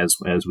quickly as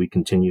we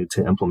continue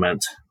to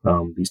implement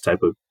these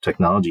type of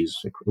technologies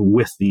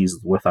with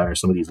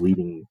some of these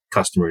leading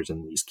customers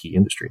in these key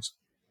industries.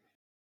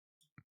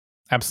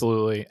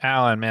 Absolutely.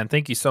 Alan, man,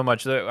 thank you so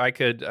much. I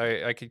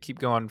could keep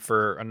going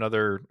for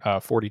another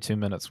 42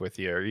 minutes with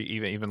you, or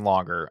even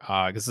longer,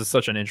 because this is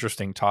such an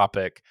interesting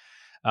topic,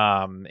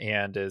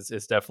 and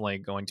is definitely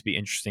going to be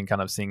interesting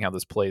kind of seeing how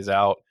this plays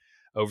out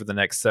over the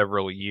next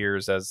several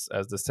years as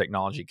this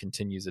technology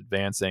continues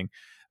advancing.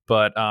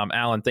 But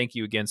Alan, thank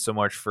you again so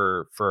much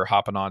for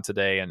hopping on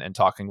today and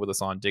talking with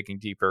us on Digging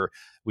Deeper.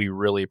 We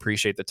really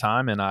appreciate the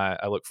time, and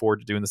I look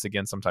forward to doing this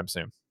again sometime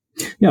soon.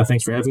 Yeah,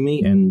 thanks for having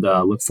me, and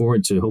look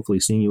forward to hopefully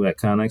seeing you at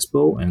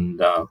ConExpo. And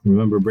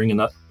remember, bring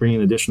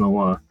an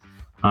additional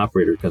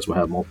operator, because we'll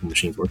have multiple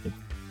machines working.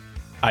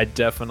 I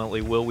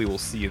definitely will. We will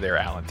see you there,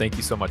 Alan. Thank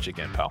you so much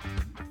again, pal.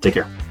 Take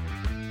care.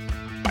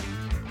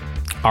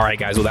 All right,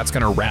 guys. Well, that's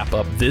going to wrap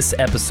up this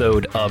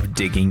episode of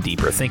Digging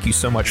Deeper. Thank you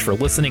so much for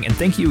listening. And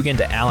thank you again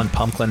to Alan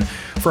Pumklin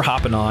for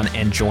hopping on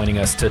and joining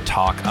us to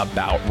talk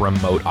about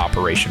remote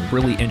operation.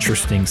 Really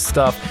interesting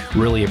stuff.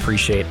 Really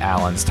appreciate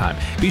Alan's time.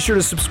 Be sure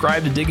to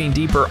subscribe to Digging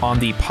Deeper on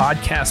the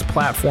podcast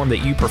platform that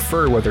you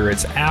prefer, whether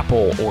it's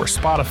Apple or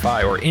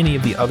Spotify or any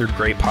of the other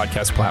great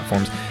podcast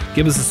platforms.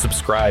 Give us a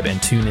subscribe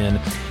and tune in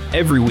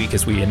every week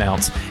as we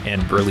announce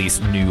and release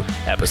new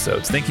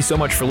episodes. Thank you so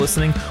much for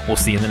listening. We'll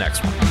see you in the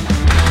next one.